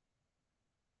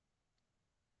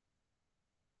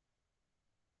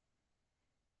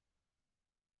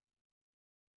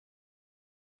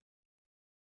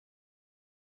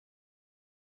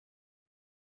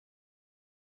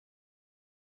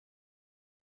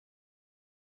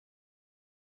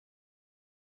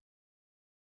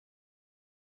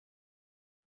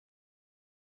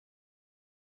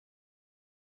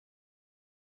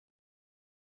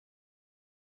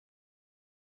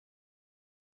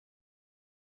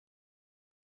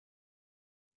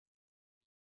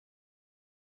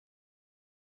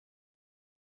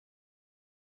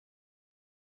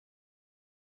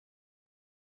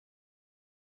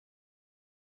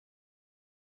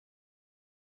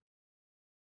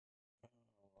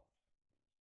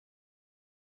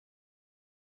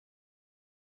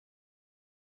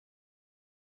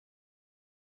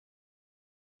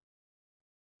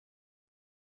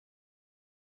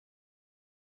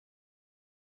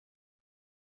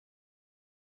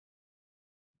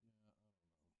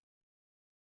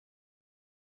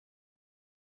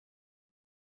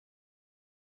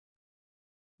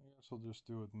 guess I'll just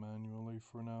do it manually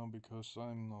for now because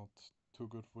I'm not too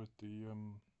good with the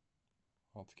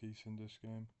hotkeys in this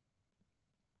game.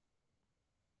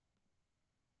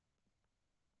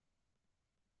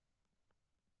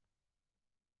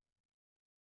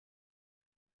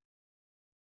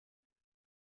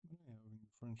 But hey, having the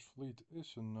French fleet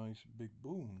is a nice big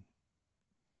boon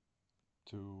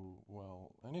to,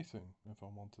 well, anything. If I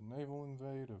want to naval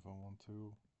invade, if I want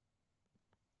to.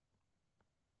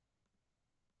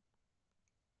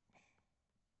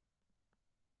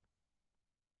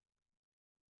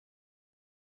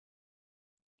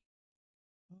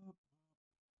 Up,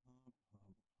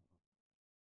 up,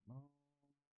 up,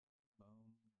 down,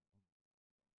 down.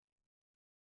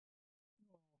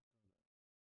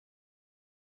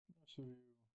 Yes, of you,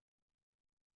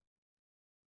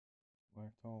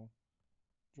 Lachtal,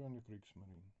 join the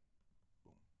Kriegsmarine.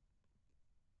 Boom.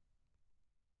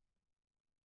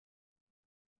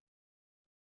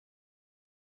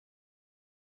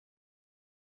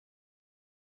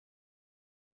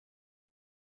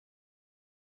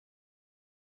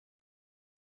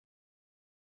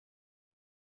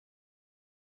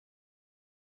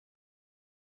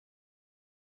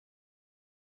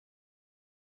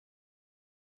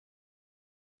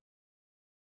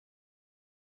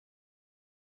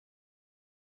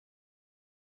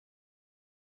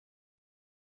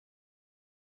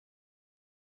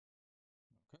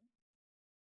 Okay,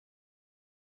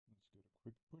 let's get a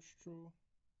quick push through.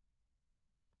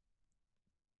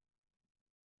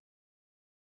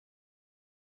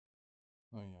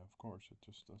 Oh yeah, of course, it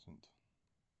just doesn't.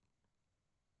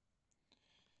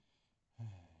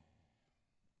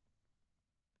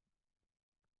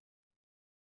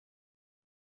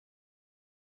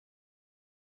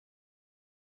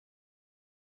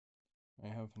 I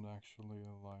haven't actually,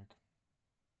 like,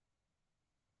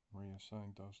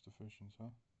 reassigned those divisions, huh?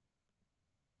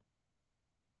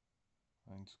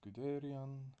 Heinz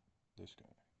Guderian, this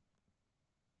guy.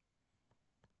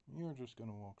 You're just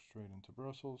gonna walk straight into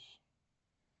Brussels.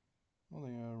 Well,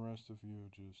 the rest of you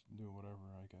just do whatever,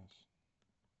 I guess.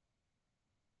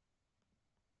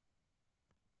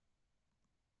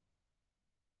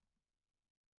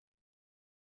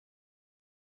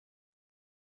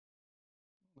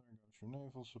 There goes your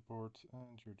naval support,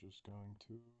 and you're just going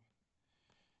to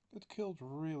get killed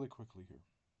really quickly here.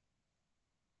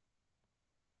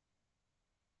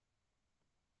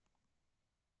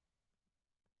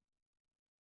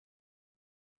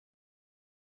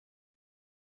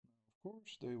 Of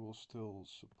course, they will still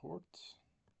support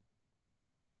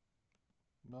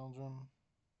Belgium.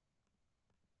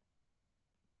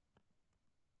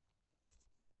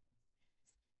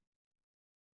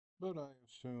 But I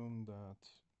assume that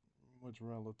with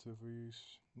relative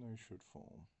ease, they should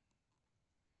fall.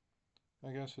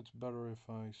 I guess it's better if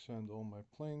I send all my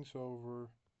planes over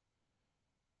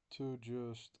to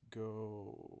just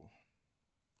go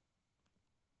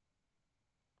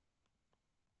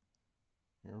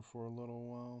here for a little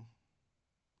while.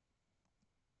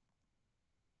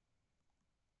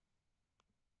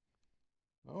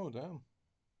 Oh, damn.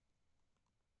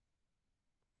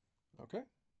 Okay,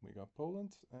 we got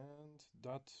Poland, and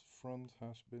that front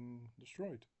has been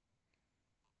destroyed.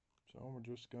 So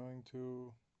we're just going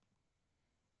to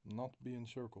not be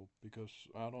encircled because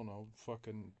I don't know,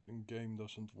 fucking game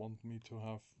doesn't want me to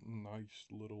have nice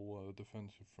little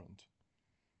defensive front.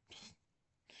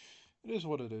 It is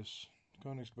what it is.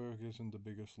 Königsberg isn't the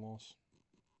biggest loss.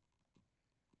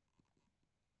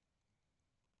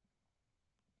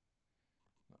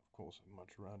 Of course, I'd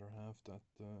much rather have that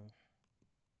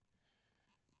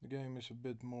the game is a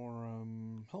bit more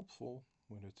helpful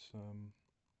with its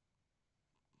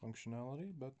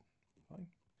functionality, but fine.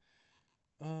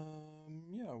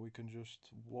 Yeah, we can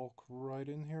just walk right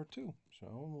in here too. So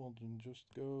we'll just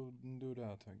go and do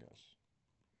that, I guess.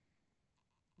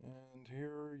 And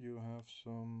here you have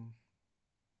some.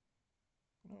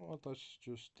 You know what? Let's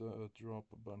just drop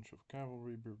a bunch of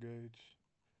cavalry brigades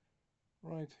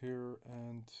right here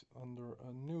and under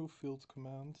a new field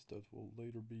command that will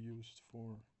later be used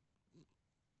for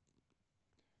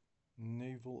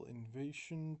naval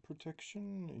invasion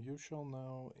protection. You shall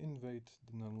now invade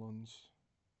the Netherlands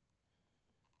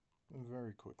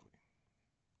very quickly.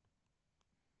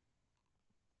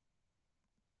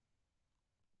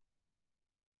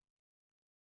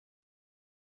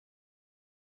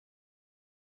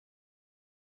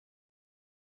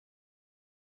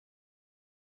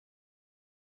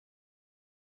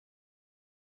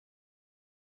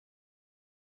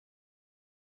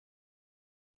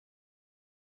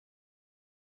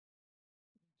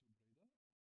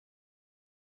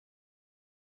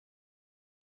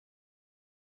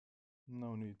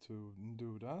 No need to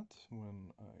do that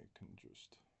when I can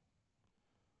just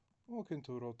walk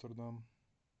into Rotterdam.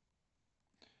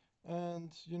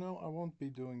 And, I won't be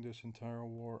doing this entire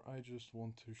war. I just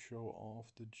want to show off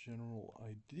the general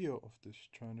idea of this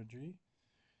strategy.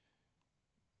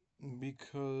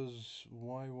 Because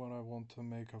why would I want to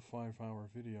make a 5-hour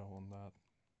video on that?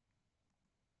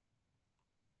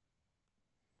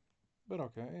 But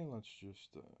okay, let's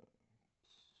just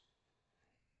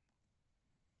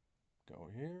go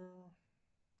here.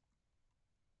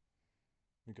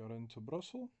 We got into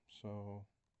Brussels, so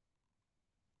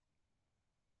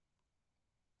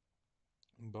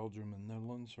Belgium and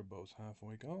Netherlands are both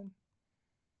halfway gone.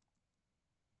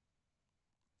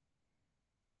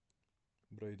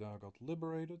 Breda got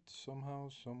liberated somehow,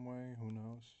 some way, who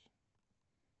knows.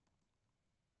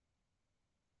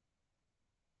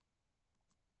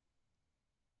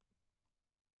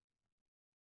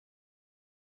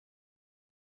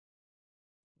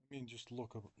 I mean, just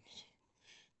look up.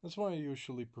 That's why I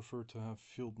usually prefer to have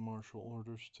field marshal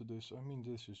orders to this. I mean,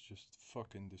 this is just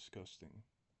fucking disgusting.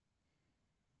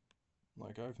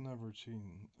 Like, I've never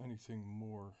seen anything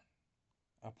more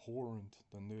abhorrent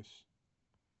than this.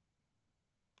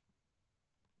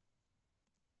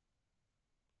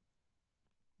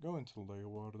 Go into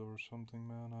Leeuwarden or something,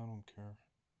 man. I don't care.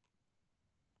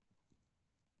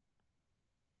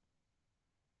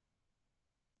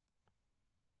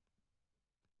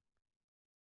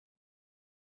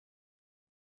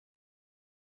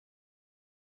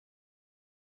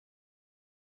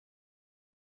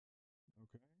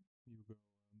 Okay, you go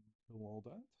and kill all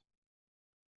that.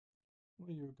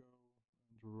 Well, you go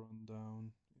and run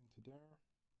down into there.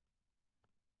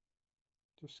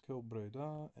 Just kill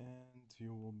Breda and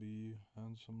you will be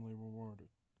handsomely rewarded.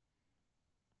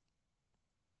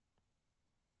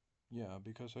 Yeah,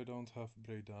 because I don't have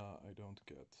Breda, I don't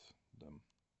get them.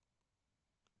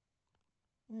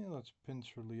 Yeah, let's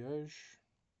pincer Liège.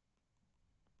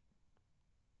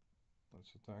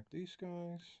 Let's attack these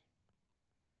guys.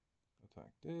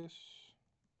 Attack this.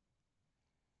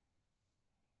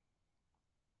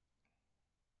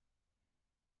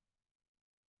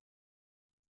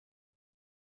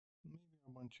 Maybe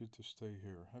I want you to stay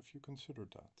here. Have you considered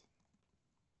that?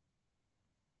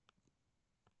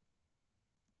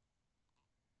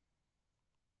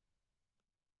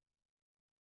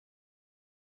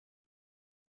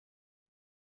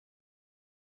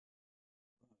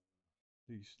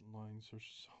 These lines are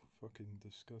so fucking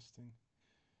disgusting.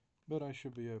 But I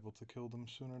should be able to kill them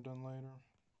sooner than later.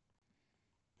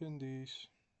 Pin these.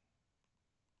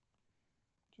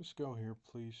 Just go here,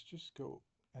 please. Just go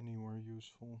anywhere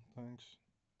useful. Thanks.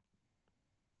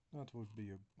 That would be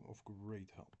of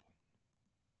great help.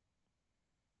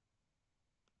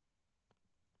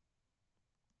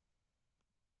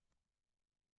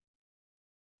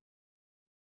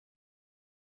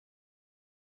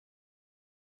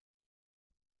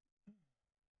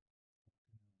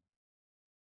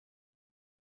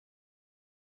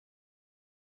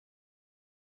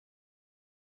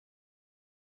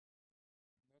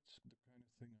 That's the kind of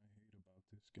thing I hate about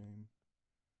this game.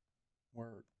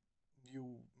 Where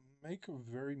you make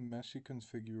a very messy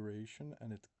configuration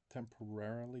and it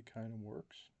temporarily kind of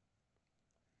works.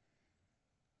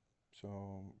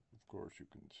 So, of course, you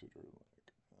consider,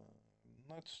 like,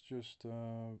 let's just,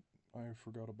 I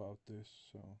forgot about this,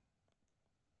 so.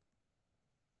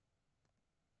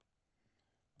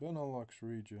 Benelux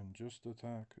region, just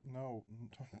attack. No,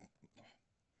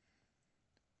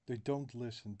 they don't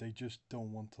listen. They just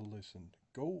don't want to listen.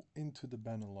 Go into the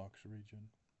Benelux region.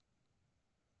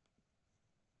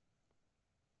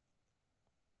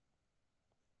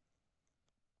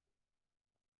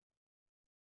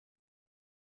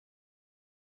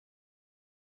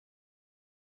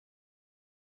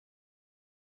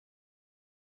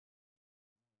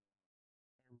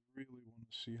 I really want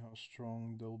to see how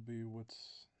strong they'll be with,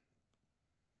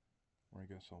 or I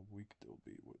guess how weak they'll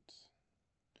be with.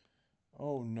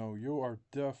 Oh no, you are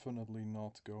definitely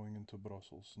not going into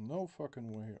Brussels. No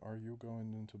fucking way are you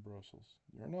going into Brussels.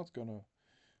 You're not gonna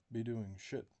be doing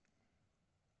shit.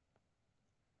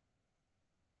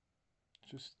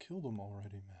 Just kill them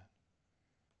already, man.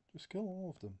 Just kill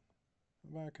all of them.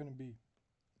 How bad can it be?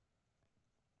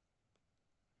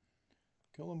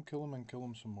 Kill them, and kill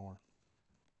them some more.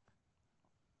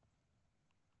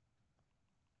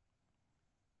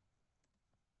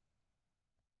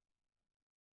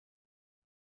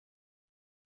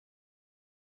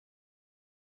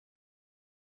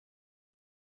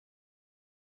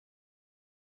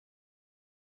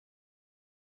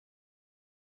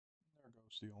 There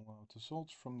goes the all-out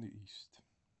assaults from the east.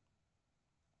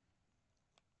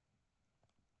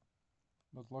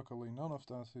 But luckily none of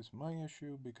that is my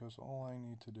issue because all I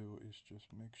need to do is just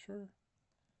make sure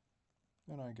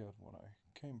and I get what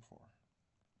I came for.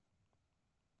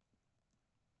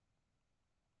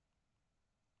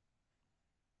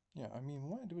 Yeah, I mean,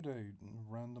 why do they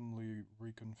randomly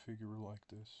reconfigure like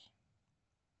this?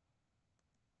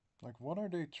 Like, what are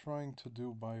they trying to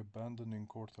do by abandoning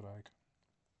Kortrijk?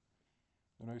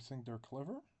 Do they think they're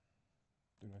clever?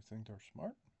 Do they think they're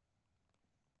smart?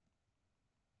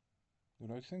 Do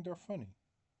they think they're funny?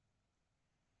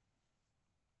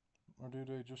 Or do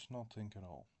they just not think at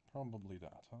all? Probably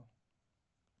that, huh?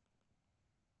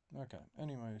 Okay,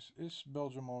 anyways, is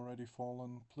Belgium already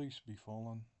fallen? Please be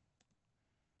fallen.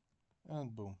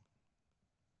 And boom.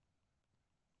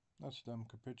 That's them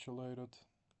capitulated.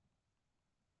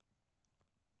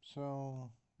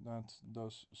 So that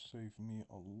does save me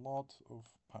a lot of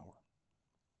power.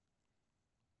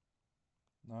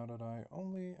 Now that I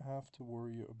only have to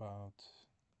worry about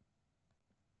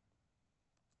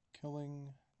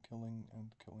killing, killing,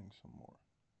 and killing some more.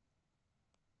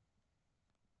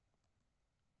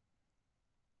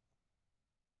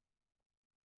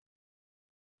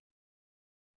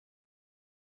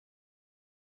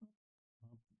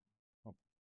 Up, up.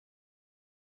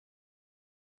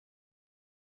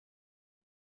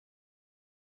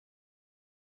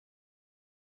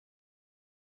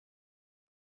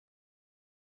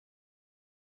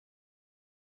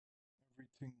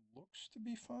 Everything looks to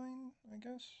be fine, I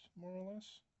guess, more or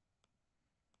less.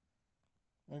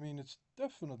 I mean, it's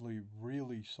definitely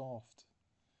really soft.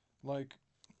 Like,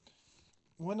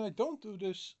 when I don't do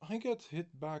this, I get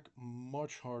hit back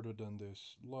much harder than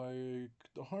this. Like,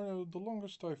 the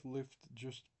longest I've lived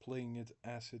just playing it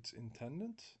as it's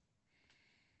intended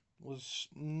was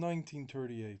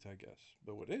 1938, I guess.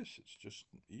 But what is? It's just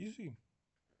easy.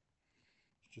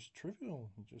 It's just trivial.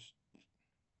 Just,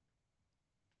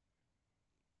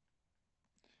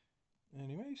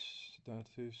 anyways, that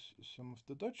is some of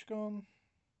the Dutch gone.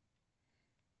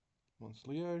 Once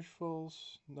Liège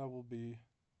falls, that will be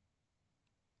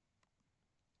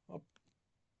up.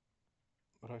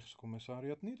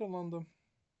 Rijkscommissariat Nederlanden.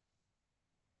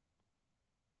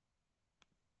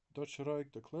 Dutch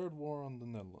Reich declared war on the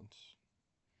Netherlands.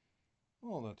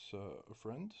 Well, that's a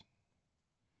friend.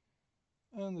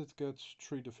 And it gets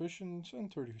 3 divisions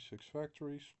and 36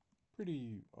 factories.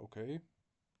 Pretty okay.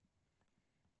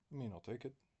 I mean, I'll take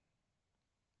it.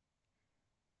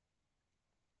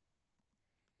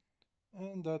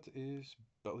 And that is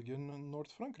Belgium and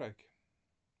North Frankrijk.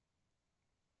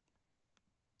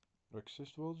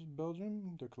 Rexist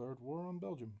Belgium declared war on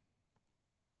Belgium.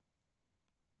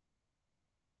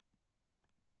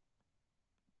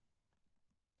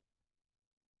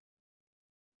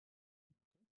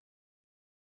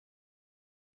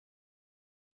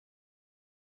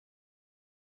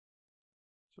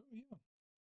 So yeah.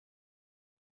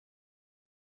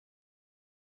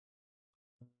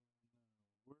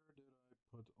 Where did I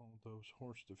put all those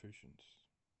horse divisions?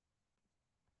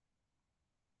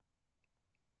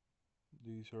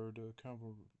 These are the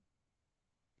cavalry.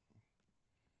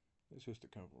 This is the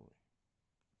cavalry.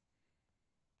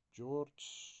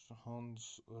 George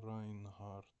Hans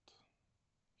Reinhardt.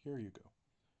 Here you go.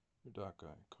 You're that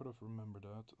guy. Could have remembered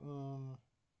that.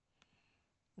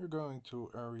 You're going to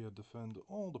area defend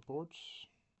all the ports.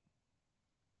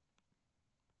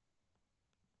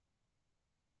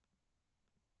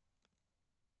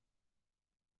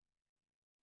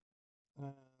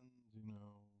 And, you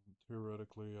know,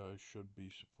 theoretically I should be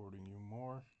supporting you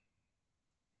more.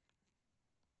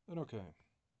 But okay.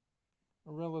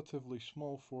 A relatively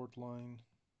small fort line.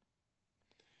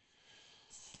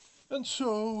 And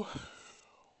so,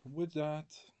 with that,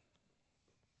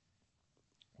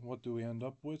 what do we end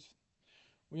up with?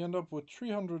 We end up with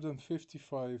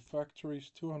 355 factories,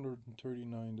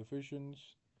 239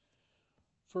 divisions,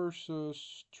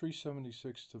 versus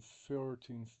 376 to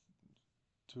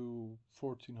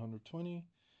 1420,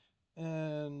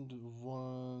 and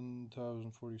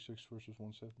 1046 versus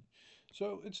 170.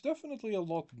 So it's definitely a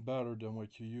lot better than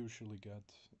what you usually get.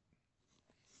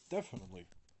 Definitely.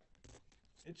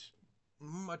 It's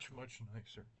much, much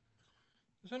nicer.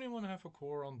 Does anyone have a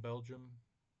core on Belgium?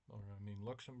 Or, I mean,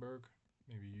 Luxembourg?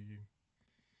 Maybe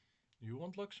you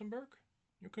want Luxembourg?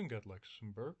 You can get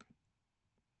Luxembourg.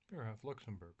 Here, have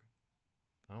Luxembourg.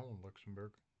 I don't want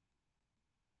Luxembourg.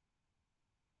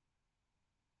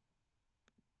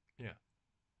 Yeah.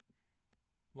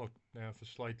 Look, they have a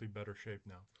slightly better shape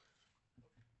now.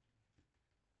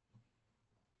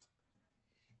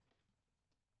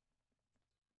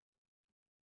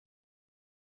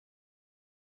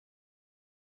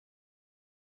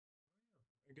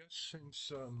 I guess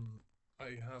since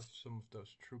I have some of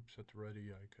those troops at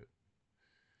ready. I could.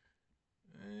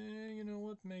 You know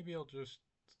what? Maybe I'll just.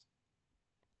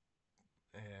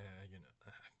 You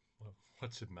know. Well,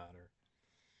 what's it matter?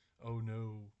 Oh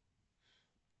no.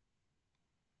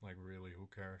 Like, really, who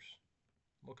cares?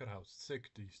 Look at how thick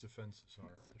these defenses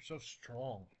are. They're so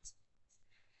strong.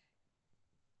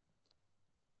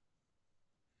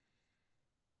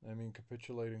 I mean,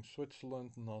 capitulating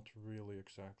Switzerland, not really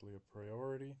exactly a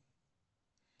priority.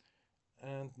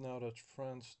 And now that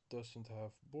France doesn't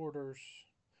have borders,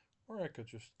 or I could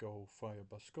just go via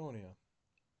Basconia.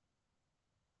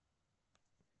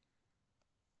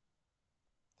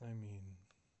 I mean,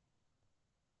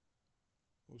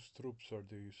 whose troops are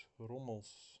these?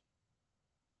 Rommel's.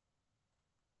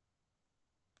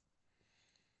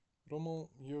 Rommel,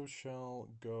 you shall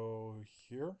go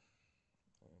here,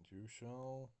 and you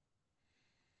shall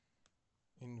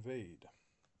invade.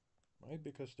 Right?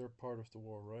 Because they're part of the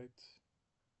war, right?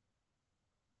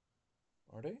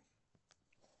 Are they?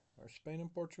 Are Spain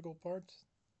and Portugal part?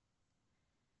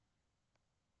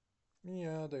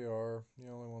 Yeah, they are. The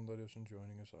only one that isn't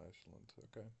joining is Iceland.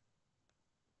 Okay.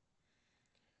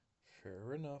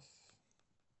 Fair enough.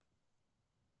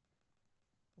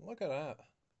 Look at that.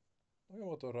 Look at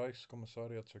what the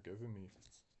Reichskommissariats are giving me.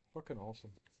 Fucking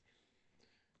awesome.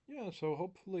 Yeah, so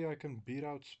hopefully I can beat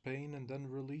out Spain and then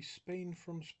release Spain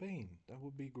from Spain. That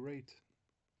would be great.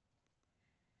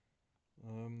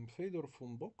 Fedor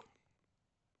von Bock.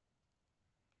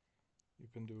 You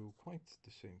can do quite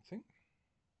the same thing.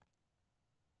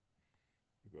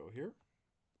 You go here.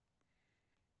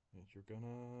 And you're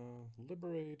gonna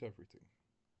liberate everything.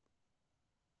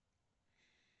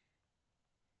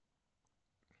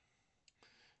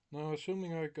 Now,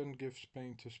 assuming I can give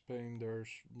Spain to Spain, there's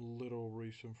little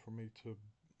reason for me to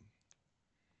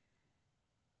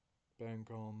bank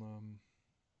on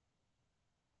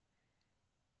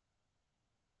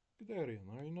Guderian.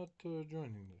 Are you not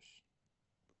joining this?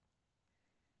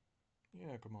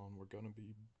 Yeah, come on, we're gonna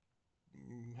be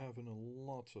having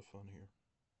lots of fun here.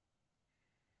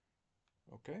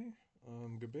 Okay,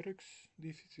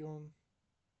 Gebirgsdivision,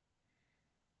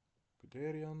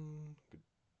 Guderian,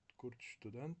 Kurt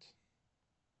Student.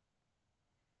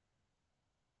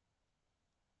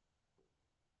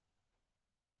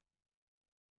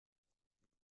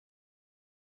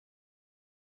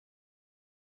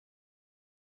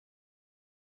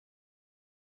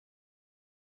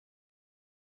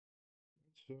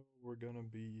 So we're gonna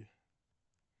be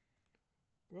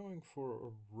going for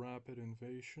a rapid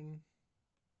invasion.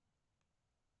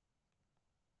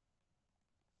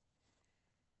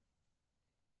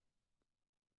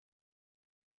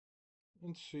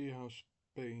 And see how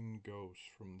Spain goes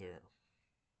from there.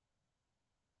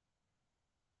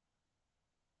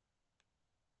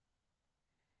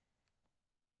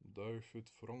 David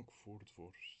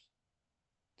Frankfurtwurst.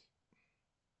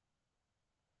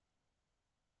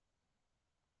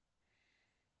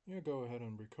 Yeah, go ahead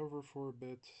and recover for a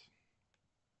bit.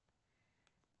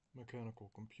 Mechanical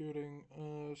computing.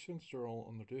 Since they're all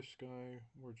under this guy,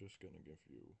 we're just gonna give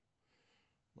you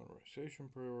modernization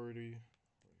priority,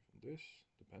 or even this,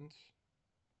 depends.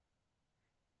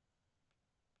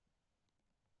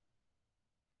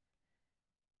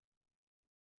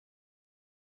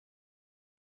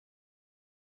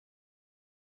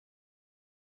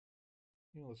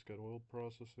 Yeah, let's get oil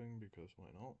processing because why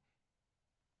not?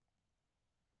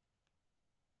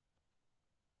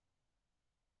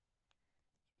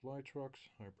 Supply trucks,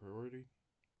 high priority.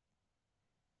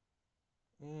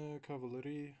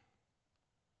 Cavalry.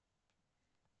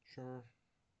 Sure.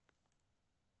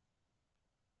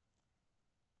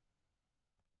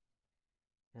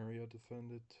 Area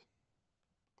defended.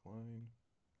 Klein.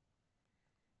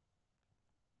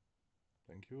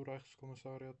 Thank you,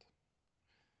 Reichskommissariat.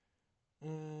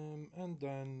 And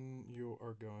then you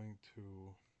are going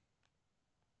to.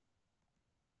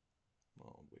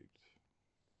 Oh, wait.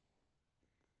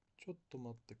 Chotto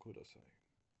matte kudasai.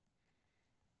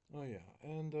 Oh, yeah.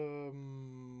 And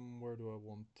where do I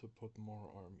want to put more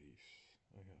armies?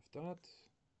 I have that.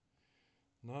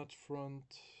 Not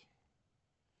front.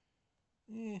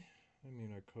 I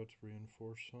mean, I could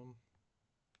reinforce some.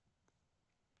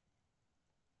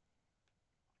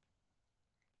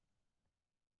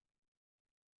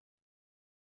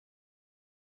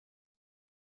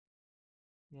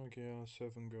 Okay,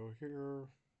 7 go here.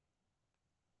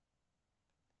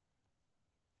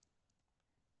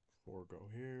 4 go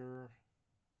here.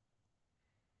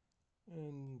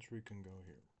 And 3 can go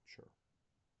here. Sure.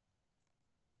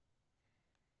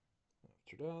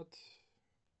 After that,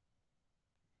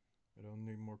 I don't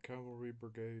need more cavalry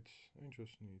brigades. I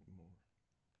just need more.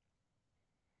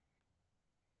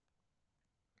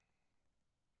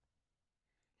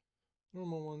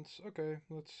 Normal ones. Okay,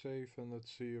 let's save and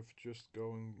let's see if just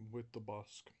going with the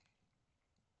Busk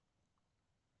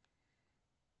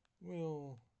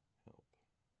will help.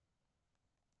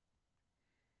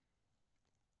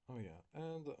 Oh yeah,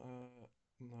 and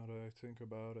now that I think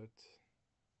about it,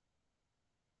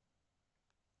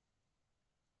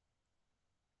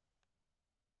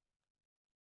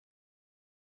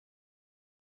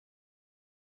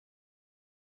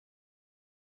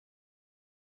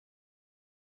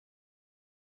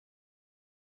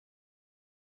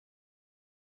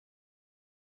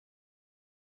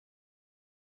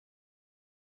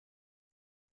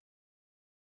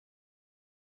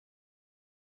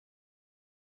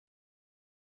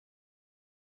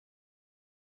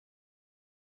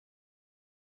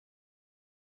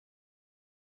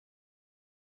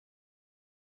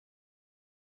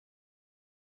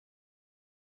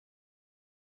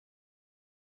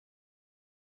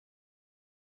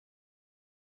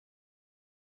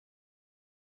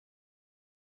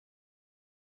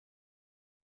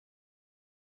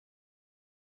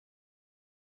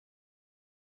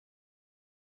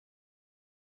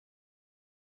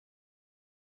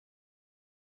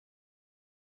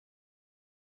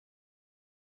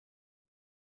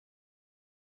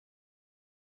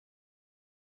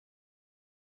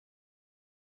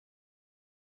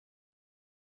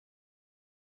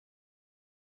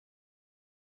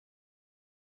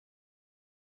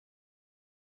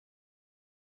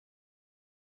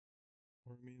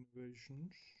 army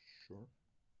invasions, sure.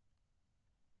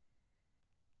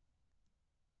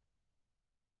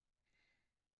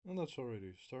 And that's already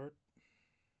a start.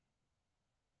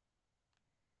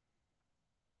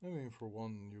 I mean, for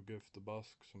one, you give the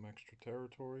Basque some extra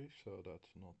territory, so that's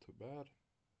not too bad.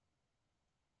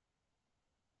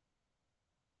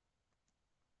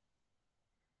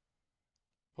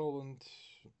 Poland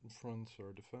fronts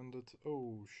are defended.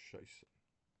 Oh, scheisse.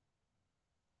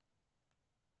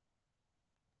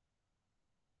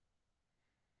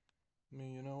 I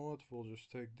mean, you know what? We'll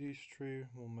just take these three,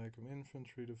 we'll make them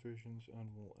infantry divisions, and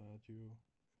we'll add you.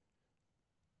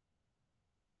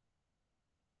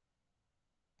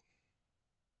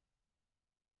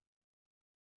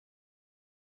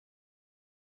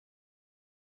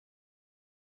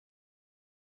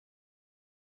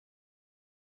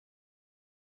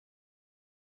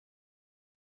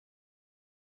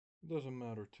 Doesn't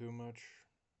matter too much.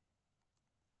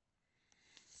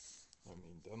 I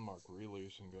mean, Denmark really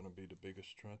isn't gonna be the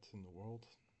biggest threat in the world.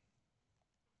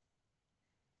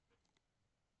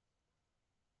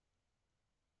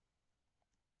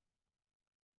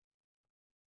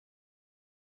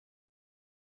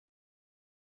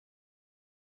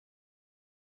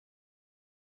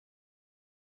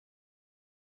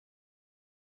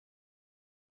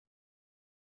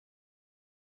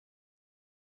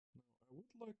 I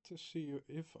would like to see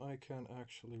if I can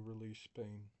actually release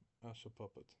Spain as a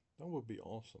puppet. That would be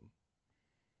awesome.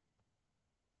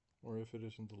 Or if it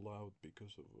isn't allowed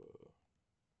because of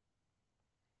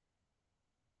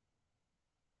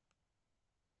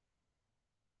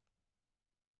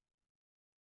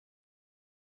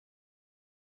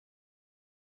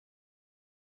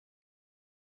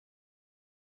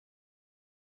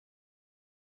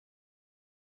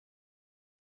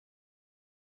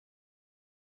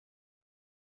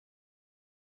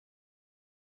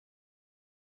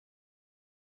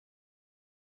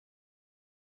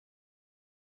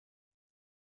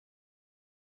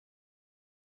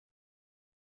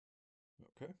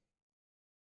okay.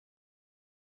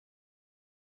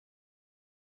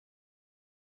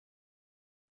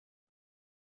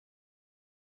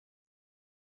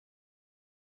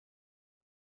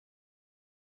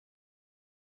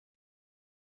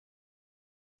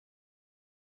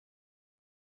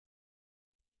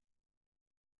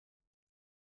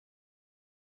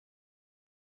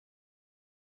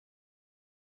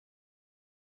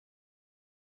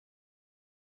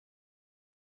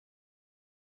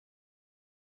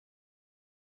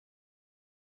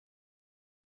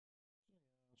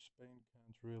 Spain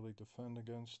can't really defend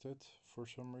against it for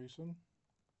some reason.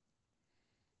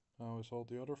 How is all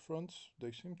the other fronts?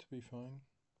 They seem to be fine.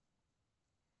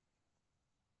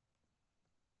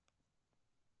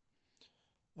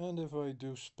 And if I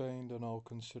do Spain, then I'll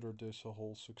consider this a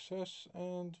whole success,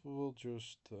 and we'll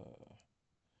just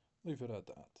leave it at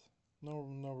that. No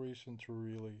reason to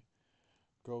really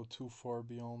go too far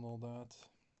beyond all that.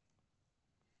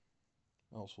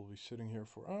 Else we'll be sitting here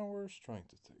for hours trying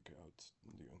to take out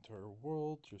the entire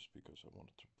world just because I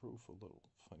wanted to prove a little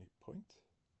funny point.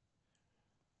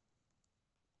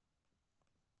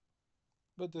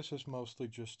 But this is mostly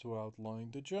just to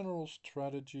outline the general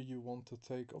strategy you want to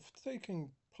take of taking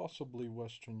possibly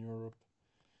Western Europe.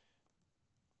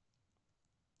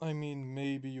 I mean,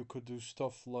 maybe you could do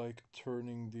stuff like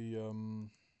turning the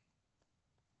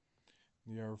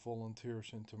air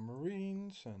volunteers into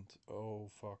Marines and oh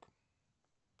fuck.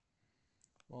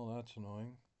 Well, that's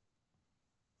annoying.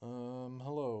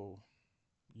 Hello.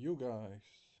 You guys.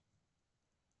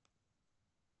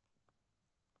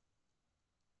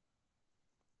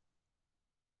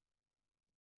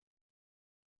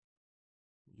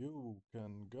 You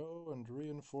can go and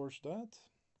reinforce that.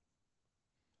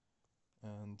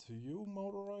 And to you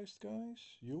motorized guys,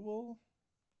 you will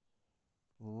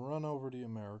run over the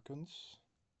Americans.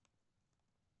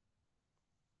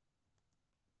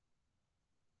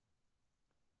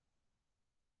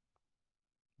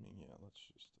 I mean, yeah, let's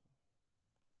just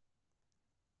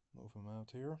move him out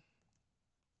here.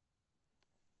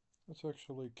 Let's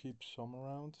actually keep some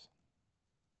around.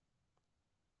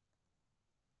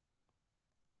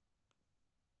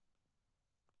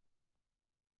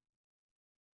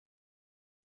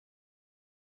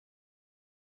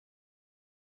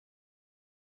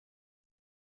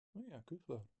 Oh yeah,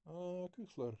 Kuchler.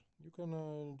 Kuchler, you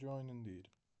can join indeed.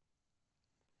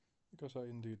 Because I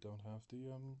indeed don't have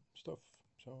the stuff.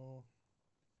 So,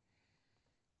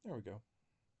 there we go.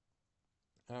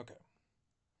 Okay.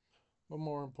 But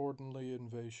more importantly,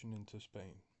 invasion into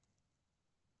Spain.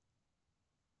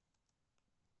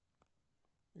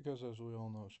 Because as we all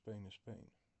know, Spain is Spain.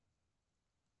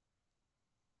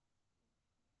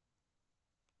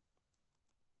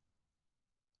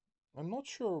 I'm not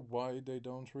sure why they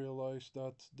don't realize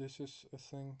that this is a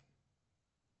thing.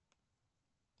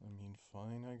 I mean,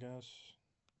 fine, I guess.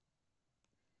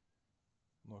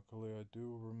 Luckily, I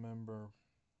do remember.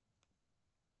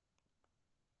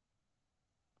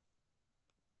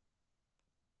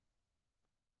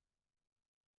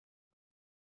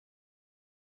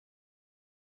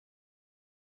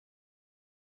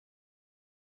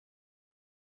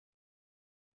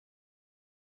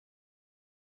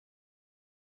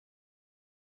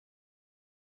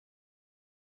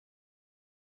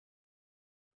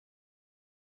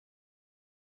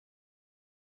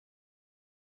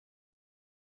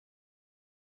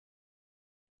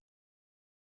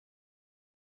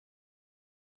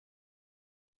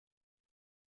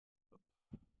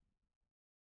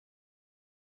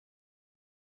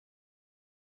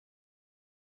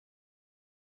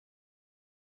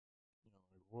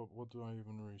 What do I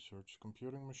even research?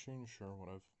 Computing machine? Sure,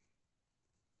 whatever.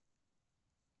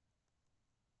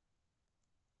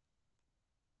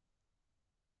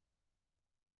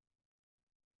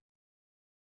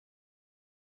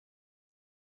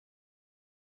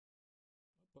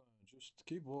 Just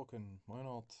keep walking. Why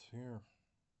not? Here.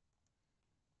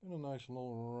 Get a nice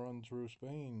little run through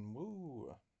Spain.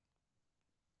 Woo!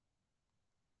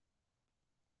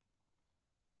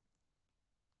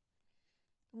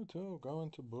 Me too. Go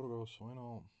into Burgos. Why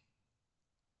not?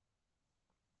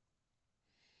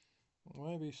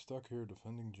 Why be stuck here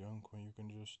defending junk when you can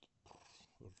just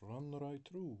run right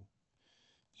through?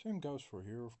 Same goes for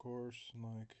here, of course.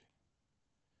 Like,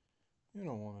 you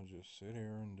don't want to just sit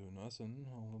here and do nothing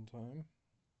all the time.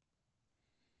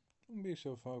 Don't be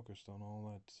so focused on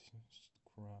all that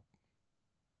crap.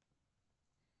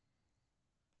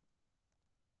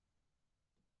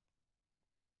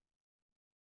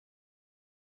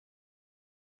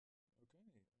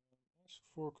 Okay, ask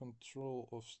for control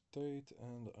of state,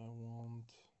 and I want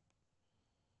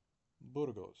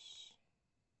Burgos.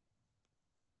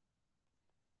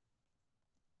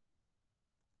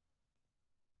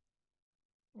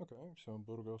 Okay, so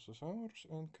Burgos is ours,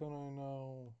 and can I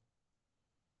now...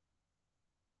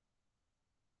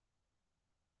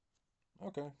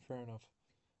 Okay, fair enough.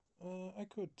 I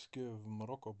could give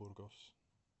Morocco Burgos.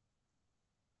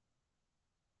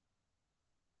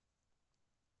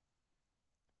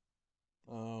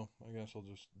 Oh, I guess I'll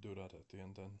just do that at the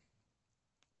end then.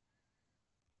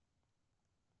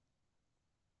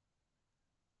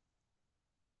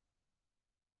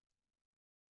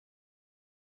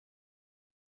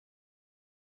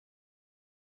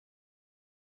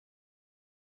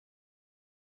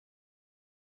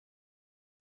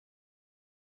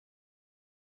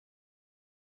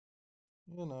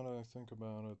 Yeah, now that I think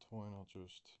about it, why not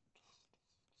just...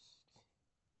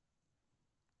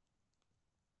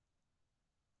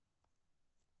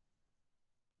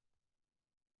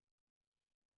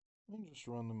 And just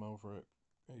run them over it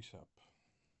ASAP.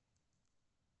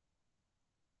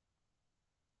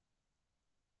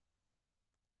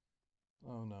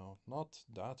 Oh no, not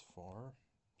that far.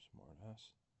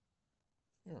 Smartass.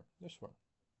 Here, this far.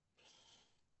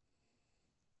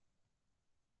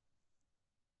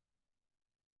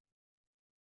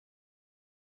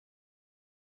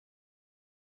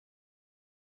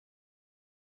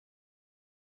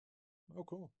 Oh,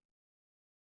 cool.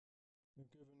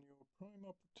 They've given you a prime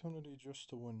opportunity just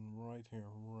to win right here,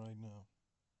 right now.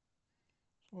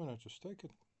 So why not just take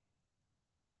it?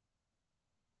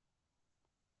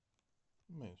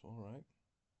 May as well, right?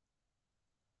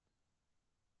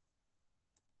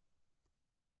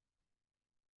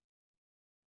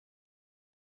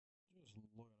 Just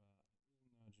look at that.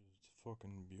 Isn't that just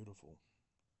fucking beautiful?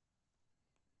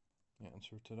 The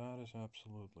answer to that is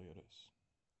absolutely it is.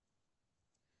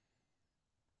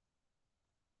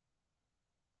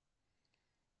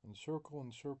 And circle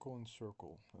and circle and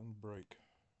circle and break.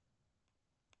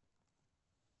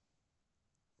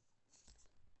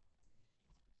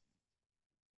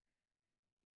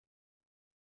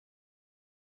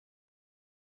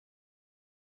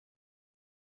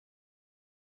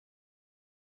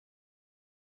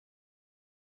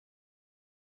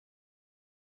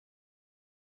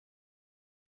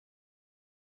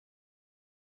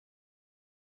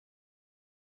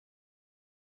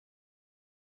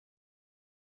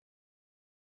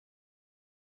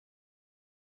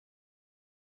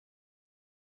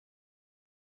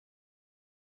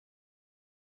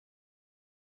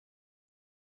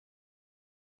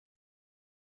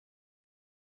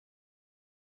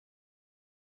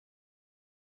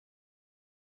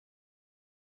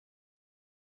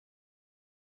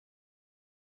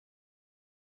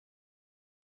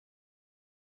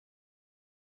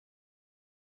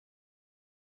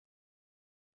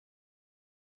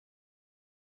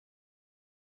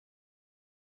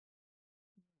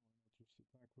 Just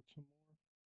attack with some more.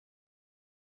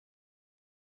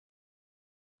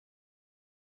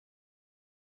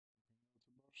 Go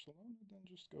to Barcelona, then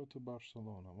just go to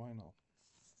Barcelona. Why not?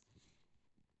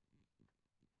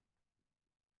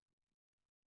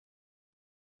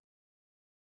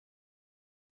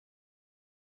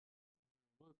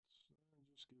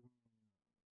 Just give me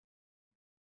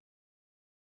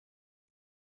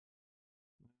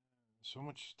so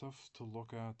much stuff to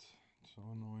look at. It's so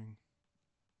annoying.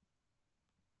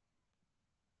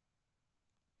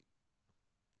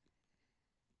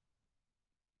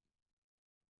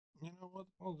 You know what?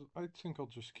 I think I'll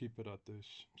just keep it at this.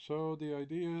 So the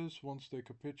idea is once they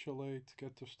capitulate,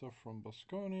 get the stuff from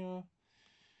Basconia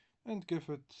and give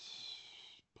it.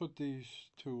 Put these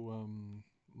to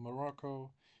Morocco,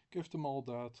 give them all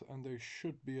that, and they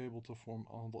should be able to form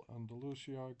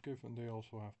Andalusia, given they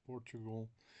also have Portugal.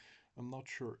 I'm not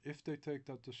sure if they take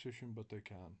that decision, but they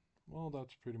can. Well,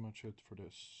 that's pretty much it for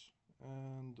this.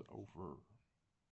 And over.